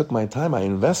how I took my time, I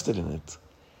invested in it.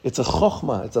 It's a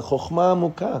chokhmah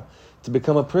mukah, to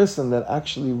become a person that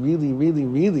actually really, really,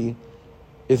 really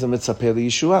is a Tzipiya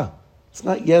L'yeshua. It's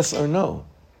not yes or no.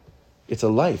 It's a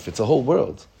life. It's a whole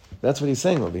world. That's what he's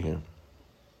saying over here.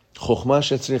 Chokhmah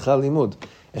shetzricha limud.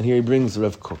 And here he brings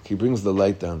Rav Kook. He brings the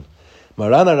light down.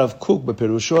 Marana Rav Kook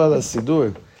beperusho al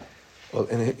sidur. Well,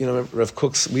 and Rav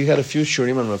Kook's. We had a few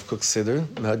shurim on Rav Kook's siddur.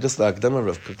 Now just the akdama of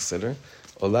Rav Kook's siddur.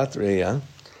 Olat reya.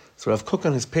 So Rav Kook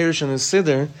on his perush and his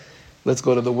siddur. Let's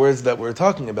go to the words that we're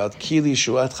talking about. Ki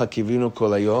liyeshuat chakivinu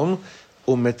kol hayom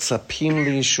umetzapim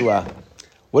liyeshua.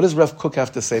 What does Rav Kook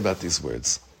have to say about these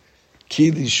words?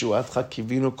 Ki liyeshuatcha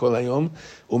kivinu kol hayom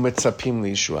umetzapim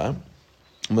liyeshua.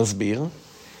 Masbir.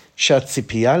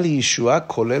 Shatzipiya L'yeshua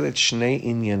kolelet shnei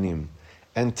inyanim.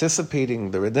 Anticipating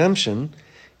the redemption,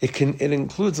 it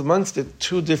includes amongst it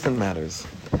two different matters.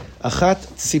 Achat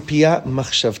tzipiya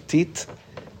machshavtit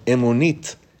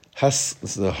emunit. This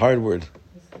is a hard word.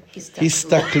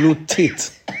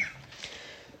 Histaklutit.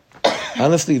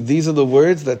 Honestly, these are the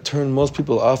words that turn most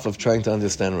people off of trying to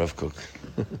understand Rav Kook.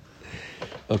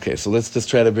 Okay, so let's just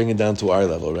try to bring it down to our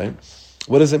level, right?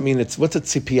 What does it mean? What's a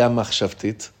tzipiya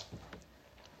machshavtit?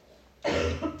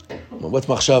 What's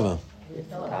machshava?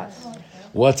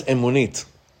 What's emunit?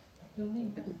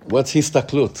 What's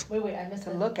histaklut? Wait, I missed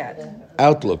To look at.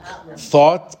 Outlook.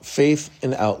 Thought, faith,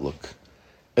 and outlook.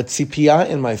 A tzipiya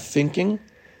in my thinking,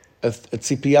 a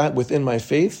tzipiya within my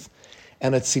faith,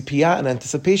 and a tzipiya, an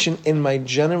anticipation in my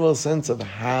general sense of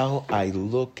how I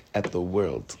look at the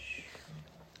world.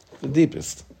 The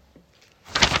deepest.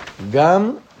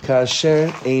 Gam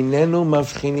kasher einenu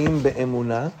mavchinim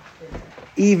be'emunah.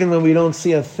 Even when we don't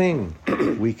see a thing,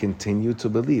 we continue to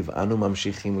believe. Anu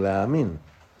mamshichim la'amin.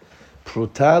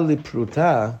 Pruta li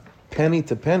pruta, penny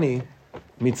to penny,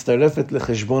 mitztarefet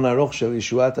lecheshbon aroch shel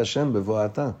Yeshuat Hashem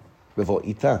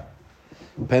bevo'ita.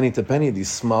 Penny to penny, these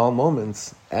small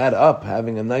moments add up,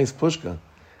 having a nice pushka,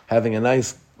 having a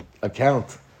nice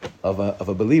account of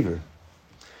a believer.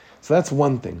 So that's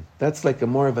one thing. That's like a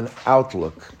more of an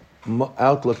outlook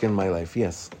in my life.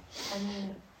 Yes. I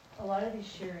mean, a lot of these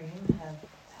shiurim have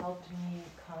helped me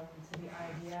come to the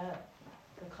idea,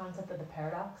 the concept of the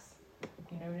paradox.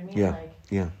 You know what I mean? Yeah. Like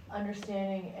Yeah.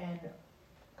 understanding and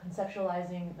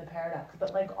conceptualizing the paradox,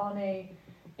 but like on a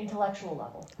intellectual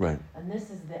level. Right. And this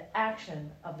is the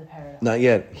action of the paradox. Not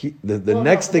yet. The Well,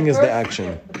 next no, thing is the first-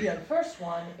 action. The first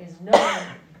one is knowing,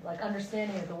 like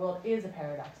understanding that the world is a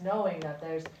paradox, knowing that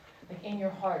there's like in your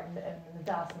heart and the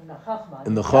das and the chachma.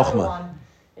 And the other chachma. one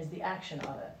is the action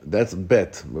of it. That's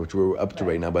bet, which we're up to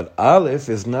Right. right now. But Aleph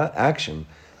is not action.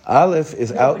 Aleph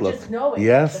is No, but outlook. just knowing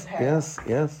Yes, the paradox.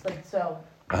 yes. Like so.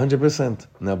 100%.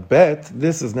 Now bet,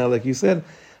 this is now like you said,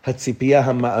 הציפייה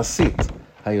המעשית,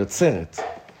 היוצרת,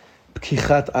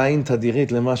 פקיחת עין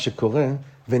תדירית למה שקורה,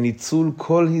 וניצול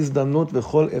כל הזדמנות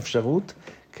וכל אפשרות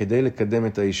כדי לקדם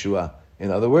את הישועה. In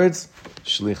other words,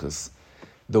 shlichus.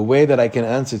 The way that I can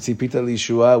answer Tzipiya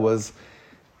L'yeshua was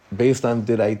based on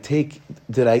did I take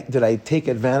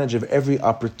advantage of every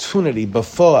opportunity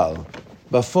before,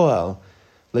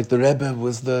 like the Rebbe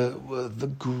was the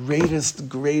greatest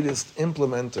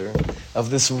implementer of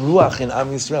this ruach in Am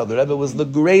Yisrael. The Rebbe was the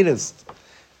greatest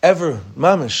ever,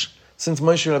 mamish, since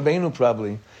Moshe Rabbeinu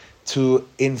probably, to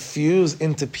infuse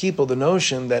into people the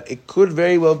notion that it could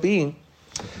very well be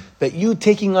that you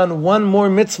taking on one more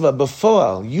mitzvah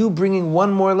before, you bringing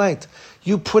one more light,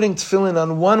 you putting tefillin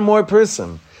on one more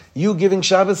person, you giving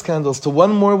Shabbos candles to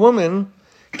one more woman,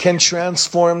 can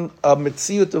transform a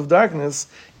mitziyut of darkness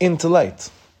into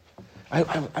light. I'm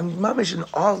mamish in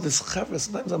all this chavra.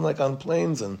 Sometimes I'm like on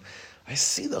planes and I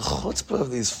see the chutzpah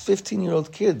of these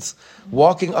 15-year-old kids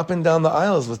walking up and down the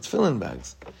aisles with tefillin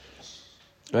bags.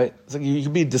 Right? It's like you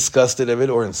could be disgusted of it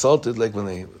or insulted, like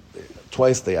when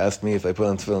twice they asked me if I put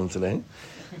on tefillin today.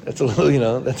 That's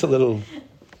a little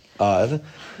odd.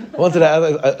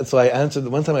 So I answered,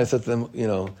 one time I said to them,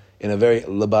 in a very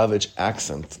Lubavitch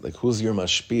accent, like, who's your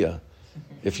mashpia?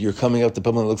 If you're coming up to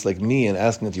public that looks like me and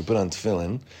asking if you put on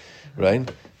tefillin, right?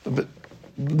 But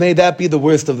may that be the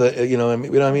worst of the, you know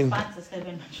what I mean? Responses have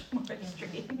been much more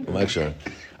extreme. I'm not sure.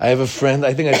 I have a friend,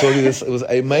 I think I told you this,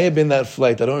 it may have been that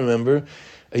flight, I don't remember,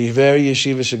 a very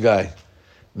yeshivish guy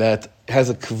that has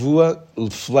a kavua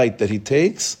flight that he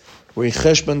takes where he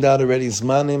cheshboned out already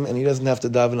zmanim and he doesn't have to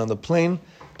daven on the plane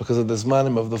because of the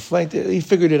zmanim of the flight. He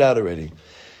figured it out already.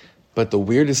 But the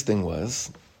weirdest thing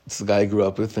was, this guy I grew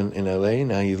up with in LA,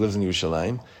 now he lives in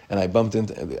Yerushalayim, and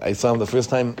I saw him the first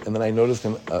time, and then I noticed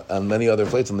him on many other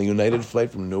flights, on the United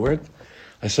flight from Newark.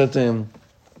 I said to him,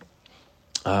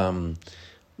 the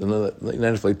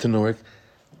United flight to Newark,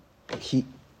 I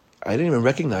didn't even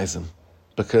recognize him,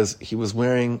 because he was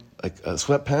wearing like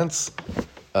sweatpants,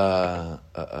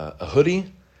 a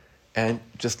hoodie, and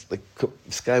just like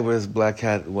this guy wears black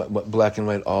hat, black and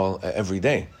white every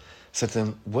day. I said to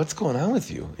him, "What's going on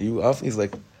with you? Are you off?" He's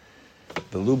like,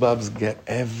 "The Lubabs get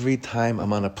every time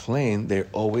I'm on a plane. They're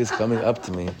always coming up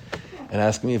to me and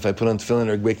asking me if I put on tefillin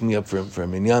or waking me up for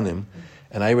minyanim,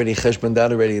 and I already cheshboned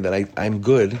out already that I'm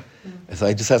good, so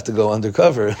I just have to go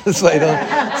undercover so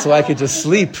I could just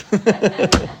sleep."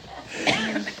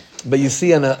 But you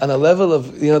see, on a level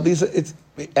of these,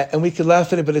 and we could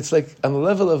laugh at it, but it's like on the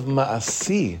level of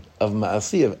ma'asi,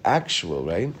 of actual,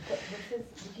 right?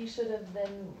 He should have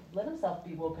then let himself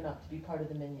be woken up to be part of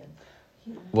the minion.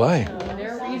 Why? And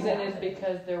their reason is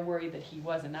because they're worried that he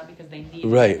wasn't, not because they need him.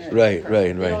 Right. You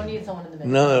don't need someone in the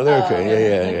minion. No, they're okay.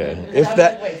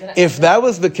 Yeah. If that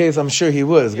was the case, I'm sure he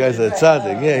was. Guys, a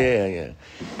tzaddik. Yeah.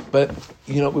 But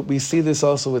we see this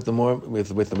also with the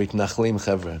mitnachlim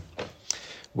chevra.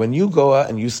 When you go out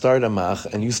and you start a mach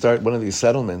and you start one of these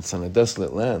settlements on a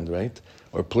desolate land, right,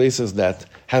 or places that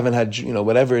haven't had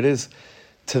whatever it is,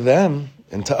 to them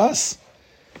and to us,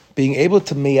 being able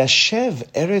to meyashev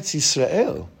Eretz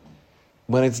Yisrael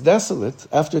when it's desolate,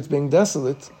 after it's being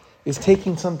desolate, is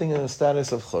taking something in a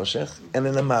status of choshech and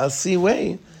in a ma'asi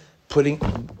way,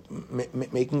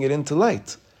 making it into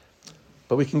light.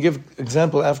 But we can give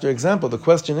example after example. The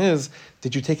question is,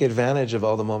 did you take advantage of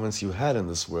all the moments you had in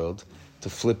this world to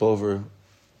flip over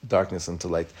darkness into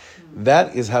light?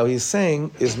 That is how he's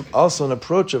saying, is also an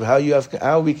approach of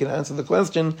how we can answer the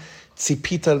question,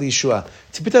 Tzipiya L'yeshua.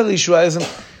 Tzipiya L'yeshua isn't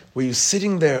where you're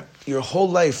sitting there your whole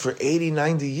life for 80,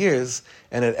 90 years,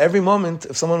 and at every moment,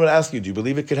 if someone would ask you, do you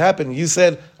believe it could happen? You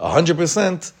said,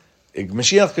 100%,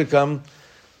 Mashiach could come.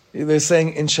 They're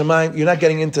saying, in Shemaim, you're not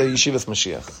getting into Yeshiva's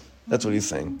Mashiach. That's what he's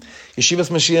saying.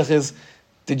 Yeshiva's Mashiach is,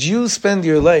 did you spend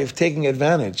your life taking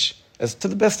advantage, as to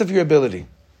the best of your ability,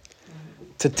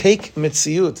 to take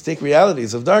mitziyut, to take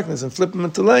realities of darkness and flip them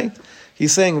into light?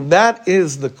 He's saying that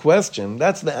is the question.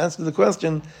 That's the answer to the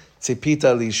question.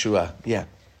 Tzipiya L'yeshua. Yeah.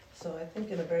 So I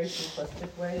think in a very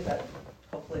simplistic way that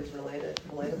hopefully is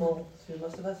relatable to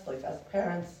most of us. Like as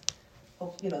parents,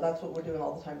 that's what we're doing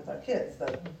all the time with our kids.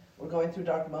 That we're going through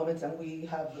dark moments and we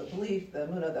have the belief, the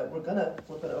emunah, that we're gonna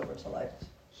flip it over to light.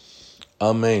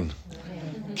 Amen.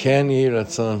 Ken Yeh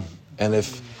Ratzon. And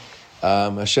if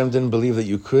Hashem didn't believe that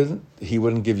you could, He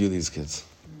wouldn't give you these kids.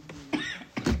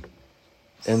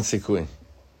 En sikui.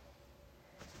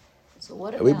 So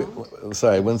what about...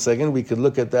 Sorry, 1 second. We could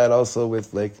look at that also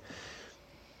with like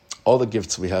all the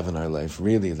gifts we have in our life.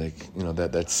 Really, like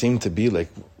that seem to be like,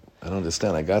 I don't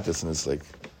understand. I got this, and it's like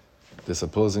this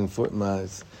opposing foot.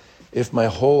 If my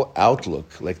whole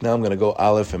outlook, like now I'm going to go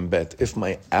Aleph and Bet. If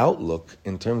my outlook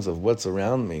in terms of what's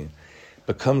around me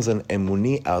becomes an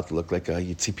emuni outlook, like a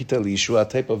Tzipiya L'yeshua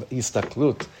type of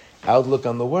istaklut outlook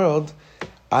on the world,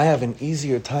 I have an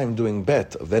easier time doing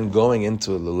bet than going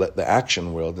into the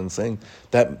action world and saying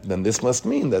that then this must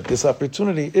mean that this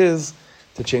opportunity is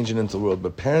to change it into the world.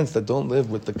 But parents that don't live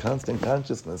with the constant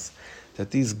consciousness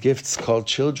that these gifts called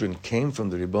children came from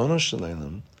the Ribbono Shel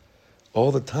Olam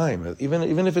all the time,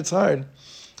 even if it's hard,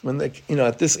 when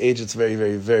at this age it's very,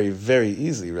 very, very, very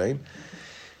easy, right?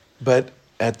 But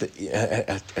at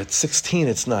 16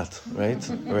 it's not, right?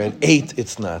 Or at 8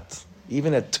 it's not.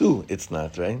 Even at 2 it's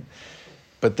not, right?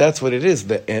 But that's what it is.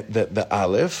 The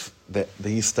Aleph, the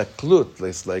Histaklut,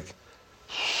 it's like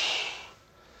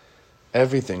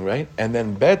everything, right? And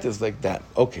then Bet is like that.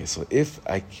 Okay, so if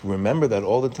I remember that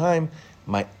all the time,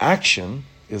 my action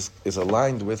is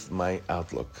aligned with my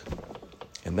outlook.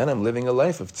 And then I'm living a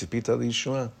life of Tzipiya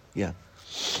L'yeshua. Yeah.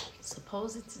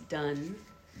 Suppose it's done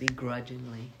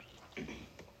begrudgingly.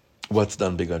 What's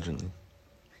done begrudgingly?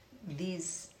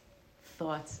 These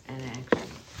thoughts and actions.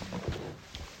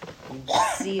 You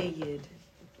see a Yid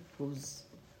who's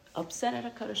upset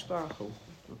at HaKadosh Baruch Hu,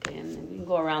 okay? And then we can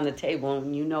go around the table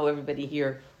and everybody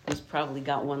here who's probably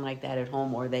got one like that at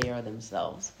home or they are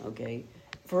themselves, okay?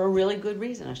 For a really good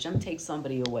reason. Hashem takes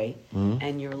somebody away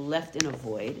and you're left in a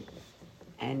void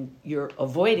and you're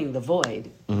avoiding the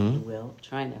void, if you will,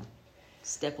 trying to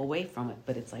step away from it,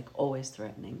 but it's like always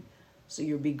threatening. So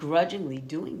you're begrudgingly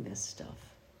doing this stuff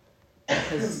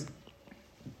because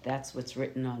that's what's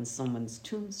written on someone's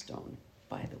tombstone,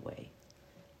 by the way.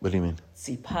 What do you mean?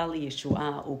 Tzipiya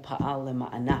L'yeshua upa'al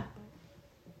lema'ana.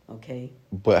 Okay?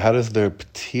 But how does their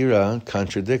ptira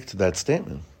contradict that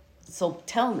statement? So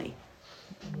tell me.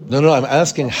 No, I'm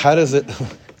asking, how does it...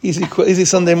 easy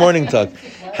Sunday morning talk.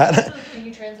 Can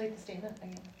you translate the statement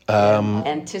again?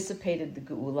 Anticipated the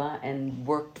geula and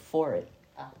worked for it.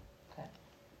 Okay.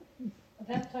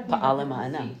 That's talking Pa'al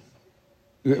about the lema'ana.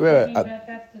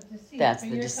 That's the deceased. That's But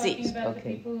the you're deceased, talking about okay.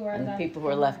 The people who are And the left people who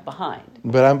are left behind.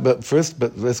 But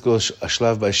let's go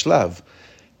shlav by shlav.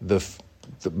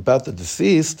 About the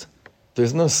deceased,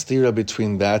 there's no stira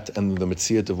between that and the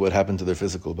mitziyat of what happened to their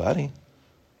physical body.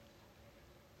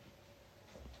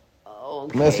 Okay.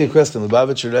 Let me ask you a question. The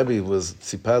Lubavitcher Rebbe was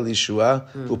Tzipiya L'yeshua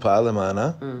upa'al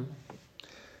lema'ana.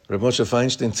 Rav Moshe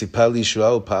Feinstein Tzipiya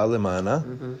L'yeshua upa'al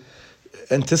lema'ana.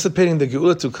 Anticipating the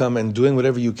geula to come and doing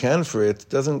whatever you can for it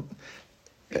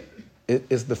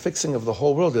is the fixing of the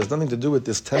whole world. It has nothing to do with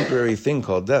this temporary thing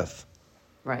called death.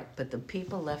 Right, but the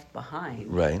people left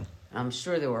behind. Right. I'm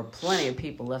sure there were plenty of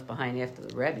people left behind after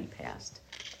the Rebbe passed.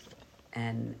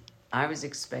 And I was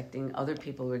expecting, other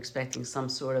people were expecting some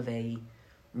sort of a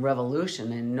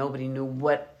revolution, and nobody knew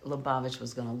what Lubavitch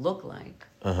was going to look like.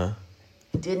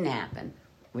 It didn't happen,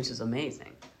 which is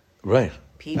amazing. Right.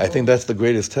 I think that's the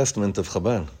greatest testament of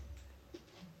Chabad.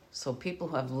 So people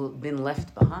who have been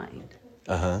left behind,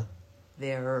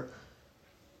 they're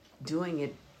doing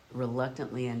it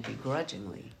reluctantly and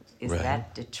begrudgingly. Is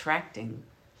that detracting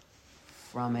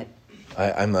from it?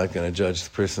 I'm not going to judge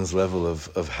the person's level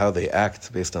of how they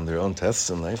act based on their own tests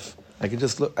in life. I can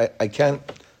just look. I can't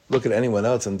look at anyone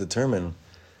else and determine.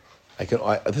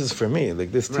 This is for me.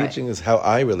 Like this teaching is how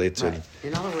I relate to it.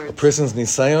 In other words, a person's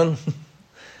nisayon.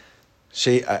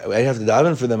 I have to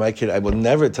daven for them. I will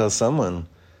never tell someone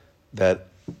that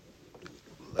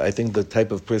I think the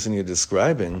type of person you're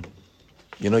describing,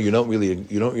 you're not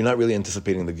really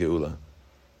anticipating the geula.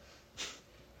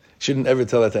 Shouldn't ever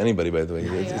tell that to anybody, by the way.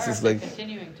 It's just like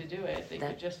continuing to do it. They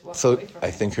could just walk so. away from I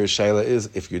think her shaila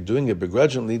is: if you're doing it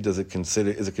begrudgingly, is it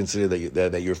considered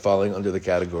that you're falling under the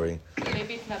category?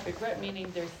 Maybe it's not regret,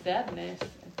 meaning there's sadness.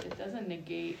 It doesn't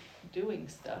negate doing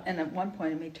stuff. And at one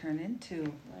point, it may turn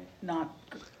into not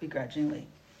begrudgingly.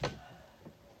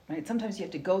 Right? Sometimes you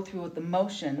have to go through with the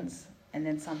motions, and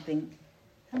then something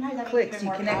Sometimes that clicks. makes it You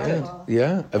more connect powerful.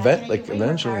 Yeah, eventually.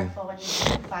 Powerful when you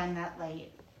find that light.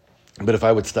 But if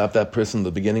I would stop that person at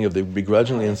the beginning of the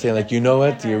begrudgingly and say, like, you know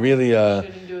what, you really,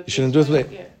 you shouldn't do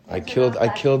it. I killed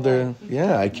their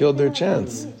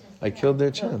chance. I killed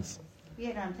their chance. You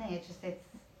know what I'm saying? It's just, it's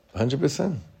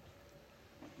 100%.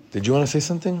 Did you want to say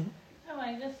something? No,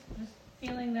 I just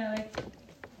feeling that like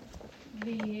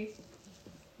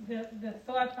the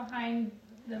thought behind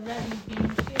the Rebbe being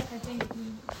Mashiach, I think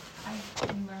I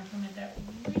can learn from it that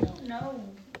we don't know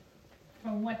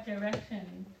from what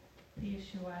direction the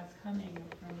Yeshua is coming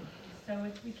from. So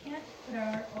we can't put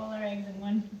all our eggs in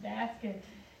one basket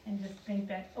and just think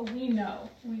that, we know.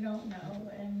 We don't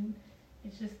know. And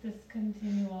it's just this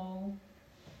continual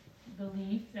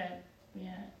belief that,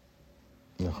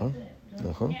 that's it.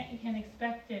 You can't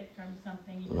expect it from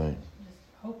something. You're just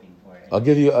hoping for it. I'll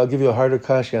give you a harder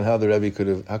question on how the Rebbe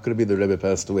how could it be the Rebbe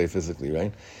passed away physically,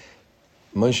 right?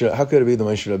 How could it be the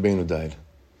Moshe Rabbeinu died?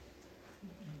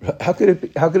 How could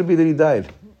it be that he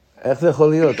died? How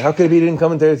could it be he didn't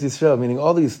come into Eretz Yisrael? Meaning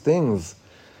all these things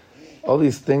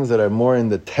that are more in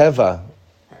the Teva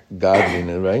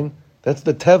godliness, right? That's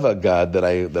the Teva God that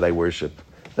I worship.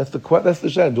 That's the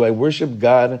shayla. Do I worship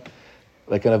God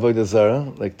like an avodah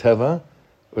zarah, like Teva,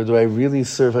 or do I really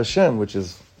serve Hashem, which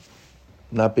is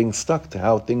not being stuck to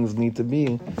how things need to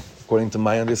be according to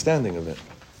my understanding of it?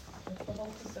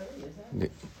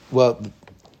 Well,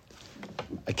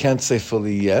 I can't say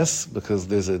fully yes because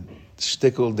there's a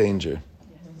shtickle danger.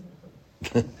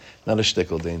 Not a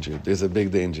shtickle danger. There's a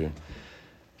big danger.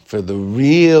 For the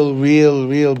real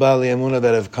Bali Emunah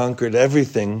that have conquered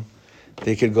everything,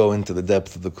 they could go into the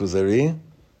depth of the Kuzari.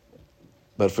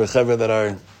 But for Chevra that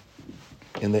are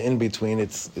in the in-between,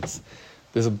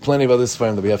 there's plenty of other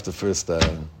Sfarim that we have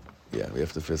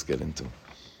to first get into.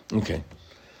 Okay.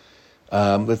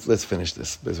 Let's finish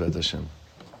this. Bezrat Hashem.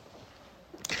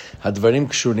 Hadvarim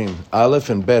kshurim, Aleph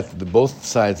and Bet, both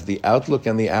sides, the outlook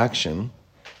and the action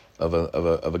of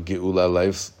a Geula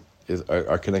life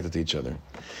are connected to each other.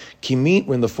 Kimi,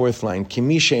 we're in the fourth line.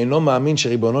 Kimi she'eno ma'amin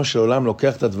she'ribono shel olam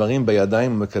lokech t'advarim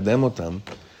b'yadayim u'mekadem otam.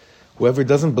 Whoever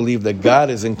doesn't believe that God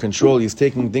is in control, He's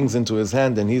taking things into His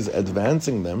hand and He's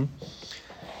advancing them.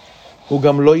 Hu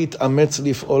gam lo yit'ametz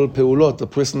lif'ol peulot. A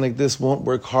person like this won't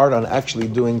work hard on actually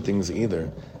doing things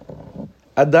either.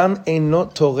 Adam eino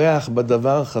toreach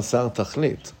b'davar chasar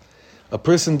tachlit. A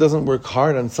person doesn't work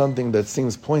hard on something that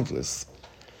seems pointless.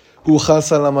 Hu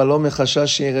chas al amalo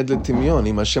mechashash sheyered letimyon.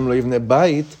 Im Hashem lo yivne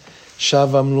bayit,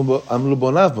 shav amlu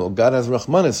bonav bo. God has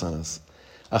rachmanis on us.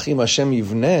 Ach im Hashem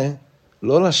yivne,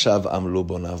 lo lashav amlu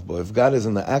bonav bo. If God is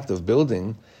in the act of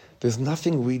building, there's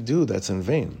nothing we do that's in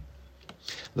vain.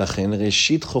 Lachen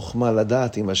reshit chokhma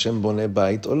ladat im Hashem boneh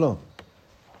bayit o lo.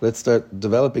 Let's start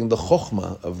developing the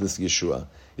chokhmah of this Yeshua.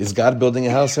 Is God building a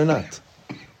house or not?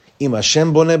 Im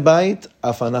Hashem boneh bayit,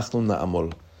 af anachnu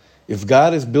na'amol. If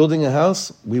God is building a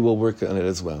house, we will work on it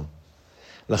as well.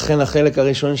 לכן החלק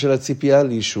הראשון של הציפייה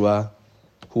לישועה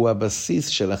הוא הבסיס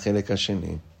של החלק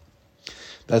השני.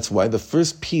 That's why the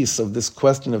first piece of this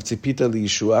question of Tzipiya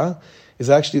L'yeshua is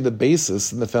actually the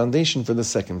basis and the foundation for the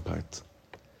second part.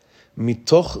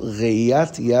 מתוך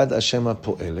ראיית יד השם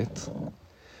הפועלת,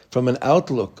 from an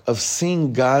outlook of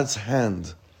seeing God's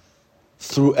hand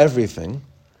through everything,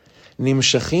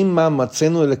 נמשכים מה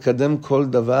מצאנו לקדם כל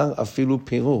דבר אפילו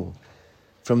פירור.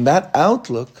 From that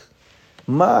outlook,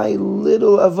 my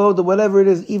little avoda, whatever it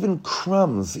is, even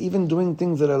crumbs, even doing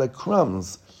things that are like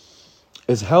crumbs,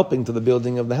 is helping to the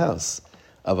building of the house.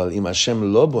 Aval im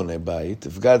Hashem lo boneh bayit,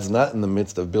 if God's not in the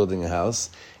midst of building a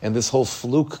house, and this whole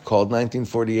fluke called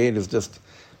 1948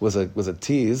 was a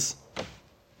tease,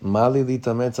 mali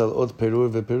litametz al od perur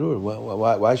veperur.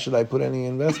 Why should I put any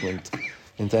investment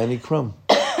into any crumb?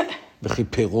 V'chi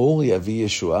perur yavi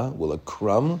Yeshua. Will a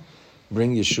crumb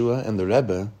bring Yeshua? And the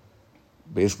Rebbe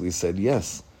basically said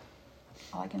yes.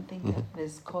 All I can think of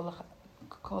is kola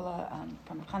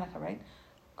from Hanukkah, right?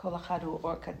 Kol echad hu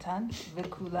or katan,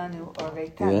 v'kulanu or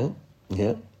reitan.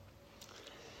 Yeah.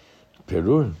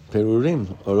 Perurim,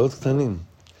 orot ktanim.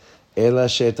 אלא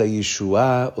שאת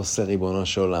הישועה עושה ריבונו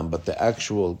של עולם. But the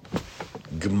actual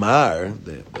gmar,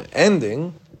 the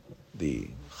ending, the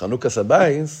Chanukas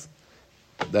Habayis,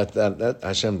 that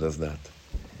Hashem does that.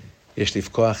 יש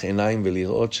לפקוח עיניים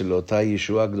ולראות שלאותה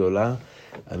ישועה גדולה,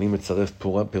 אני מצרף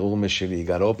פירור משלי.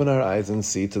 God, open our eyes and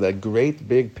see to that great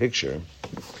big picture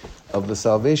of the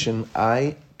salvation,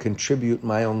 I contribute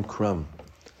my own crumb.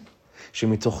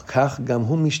 שמתוך כך גם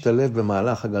הוא משתלב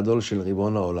במהלך הגדול של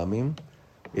ריבון העולמים.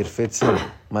 ירפצה,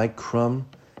 my crumb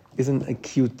isn't a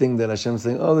cute thing that Hashem's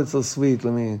saying, oh, that's so sweet,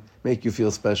 let me make you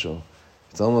feel special.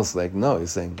 It's almost like, no,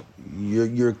 he's saying,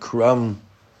 your crumb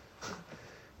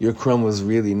was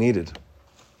really needed.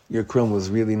 Your crumb was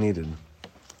really needed.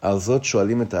 על זאת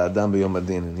שואלים את האדם ביום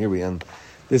הדין. And here we end.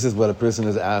 This is what a person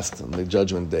is asked on the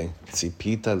judgment day.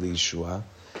 Tzipita L'yeshua.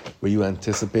 Were you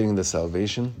anticipating the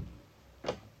salvation?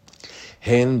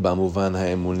 הן במובן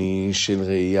האמוני של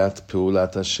ראיית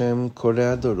פעולת השם קורא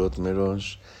הדורות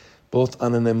מראש. Both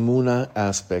on an emuna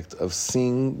aspect of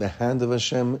seeing the hand of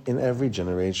Hashem in every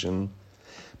generation,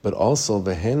 but also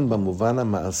והן במובן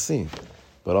המעשי,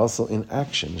 but also in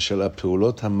action של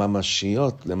הפעולות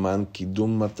הממשיות למען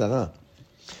קידום מטרה.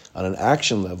 On an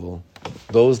action level,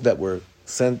 those that were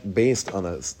sent based on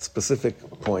a specific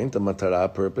point, a matara, a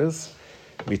purpose,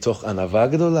 מתוך ענווה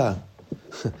גדולה.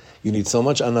 You need so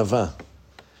much ענווה.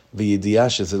 וידיעה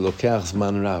שזה לוקח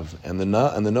זמן רב. And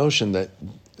the notion that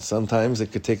sometimes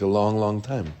it could take a long, long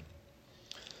time.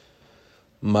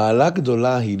 מעלה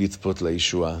גדולה היא לצפות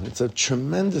לישועה. It's a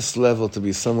tremendous level to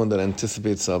be someone that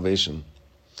anticipates salvation.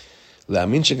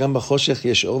 להאמין שגם בחושך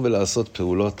יש אור ולעשות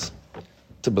פעולות.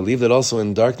 To believe that also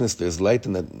in darkness there's light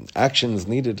and that action is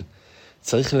needed.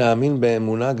 צריך להאמין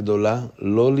באמונה גדולה,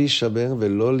 לא להישבר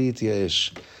ולא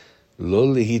להתייאש.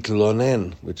 לא להתלונן,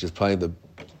 which is probably the...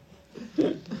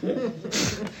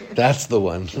 That's the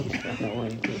one.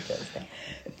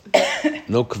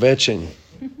 No kvetching.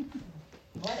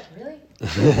 What, really?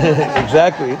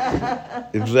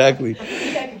 Exactly.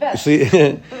 See,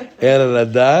 אלא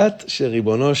לדעת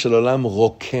שריבונו של עולם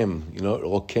רוקם. You know what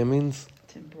רוקם means?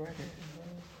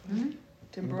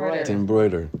 To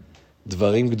embroider.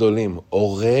 דברים גדולים.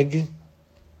 אורג,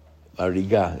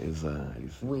 הריגה is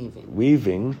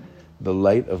weaving the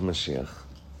light of Mashiach.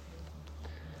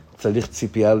 צריך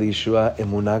ציפייה לישוע,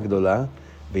 אמונה גדולה,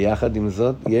 ויחד עם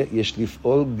זאת יש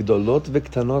לפעול גדולות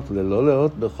וקטנות ללא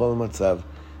לאות בכל מצב.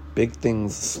 Big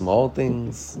things, small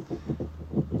things,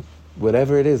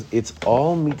 whatever it is, it's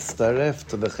all מצטרף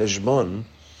to the חשבון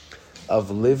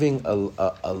of living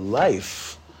a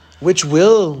life which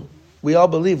will, we all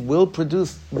believe, will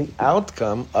produce the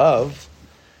outcome of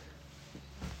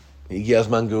הגיע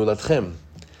הזמן גאולתכם.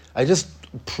 I just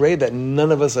pray that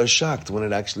none of us are shocked when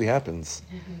it actually happens.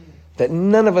 That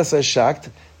none of us are shocked,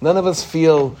 none of us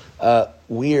feel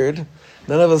weird,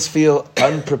 none of us feel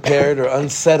unprepared or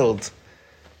unsettled.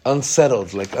 That's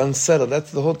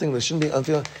the whole thing. There shouldn't be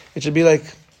unfeeling. It should be like,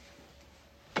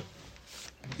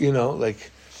 you know,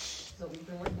 like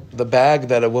the bag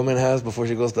that a woman has before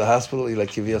she goes to the hospital,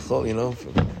 like kiviyachol, you know,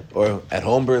 or at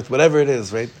home birth, whatever it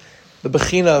is, right? The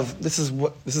bechina of this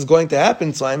is going to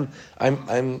happen, so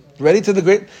I'm ready to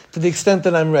the extent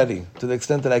that I'm ready, to the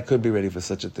extent that I could be ready for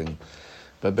such a thing.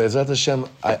 But Be'ezrat Hashem,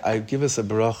 I give us a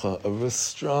bracha, a real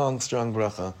strong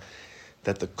bracha,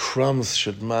 that the crumbs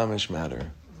should mamish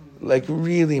matter, like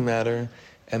really matter,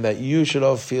 and that you should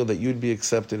all feel that you'd be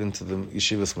accepted into the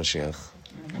Yeshivas Mashiach.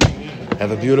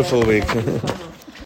 Have a beautiful week.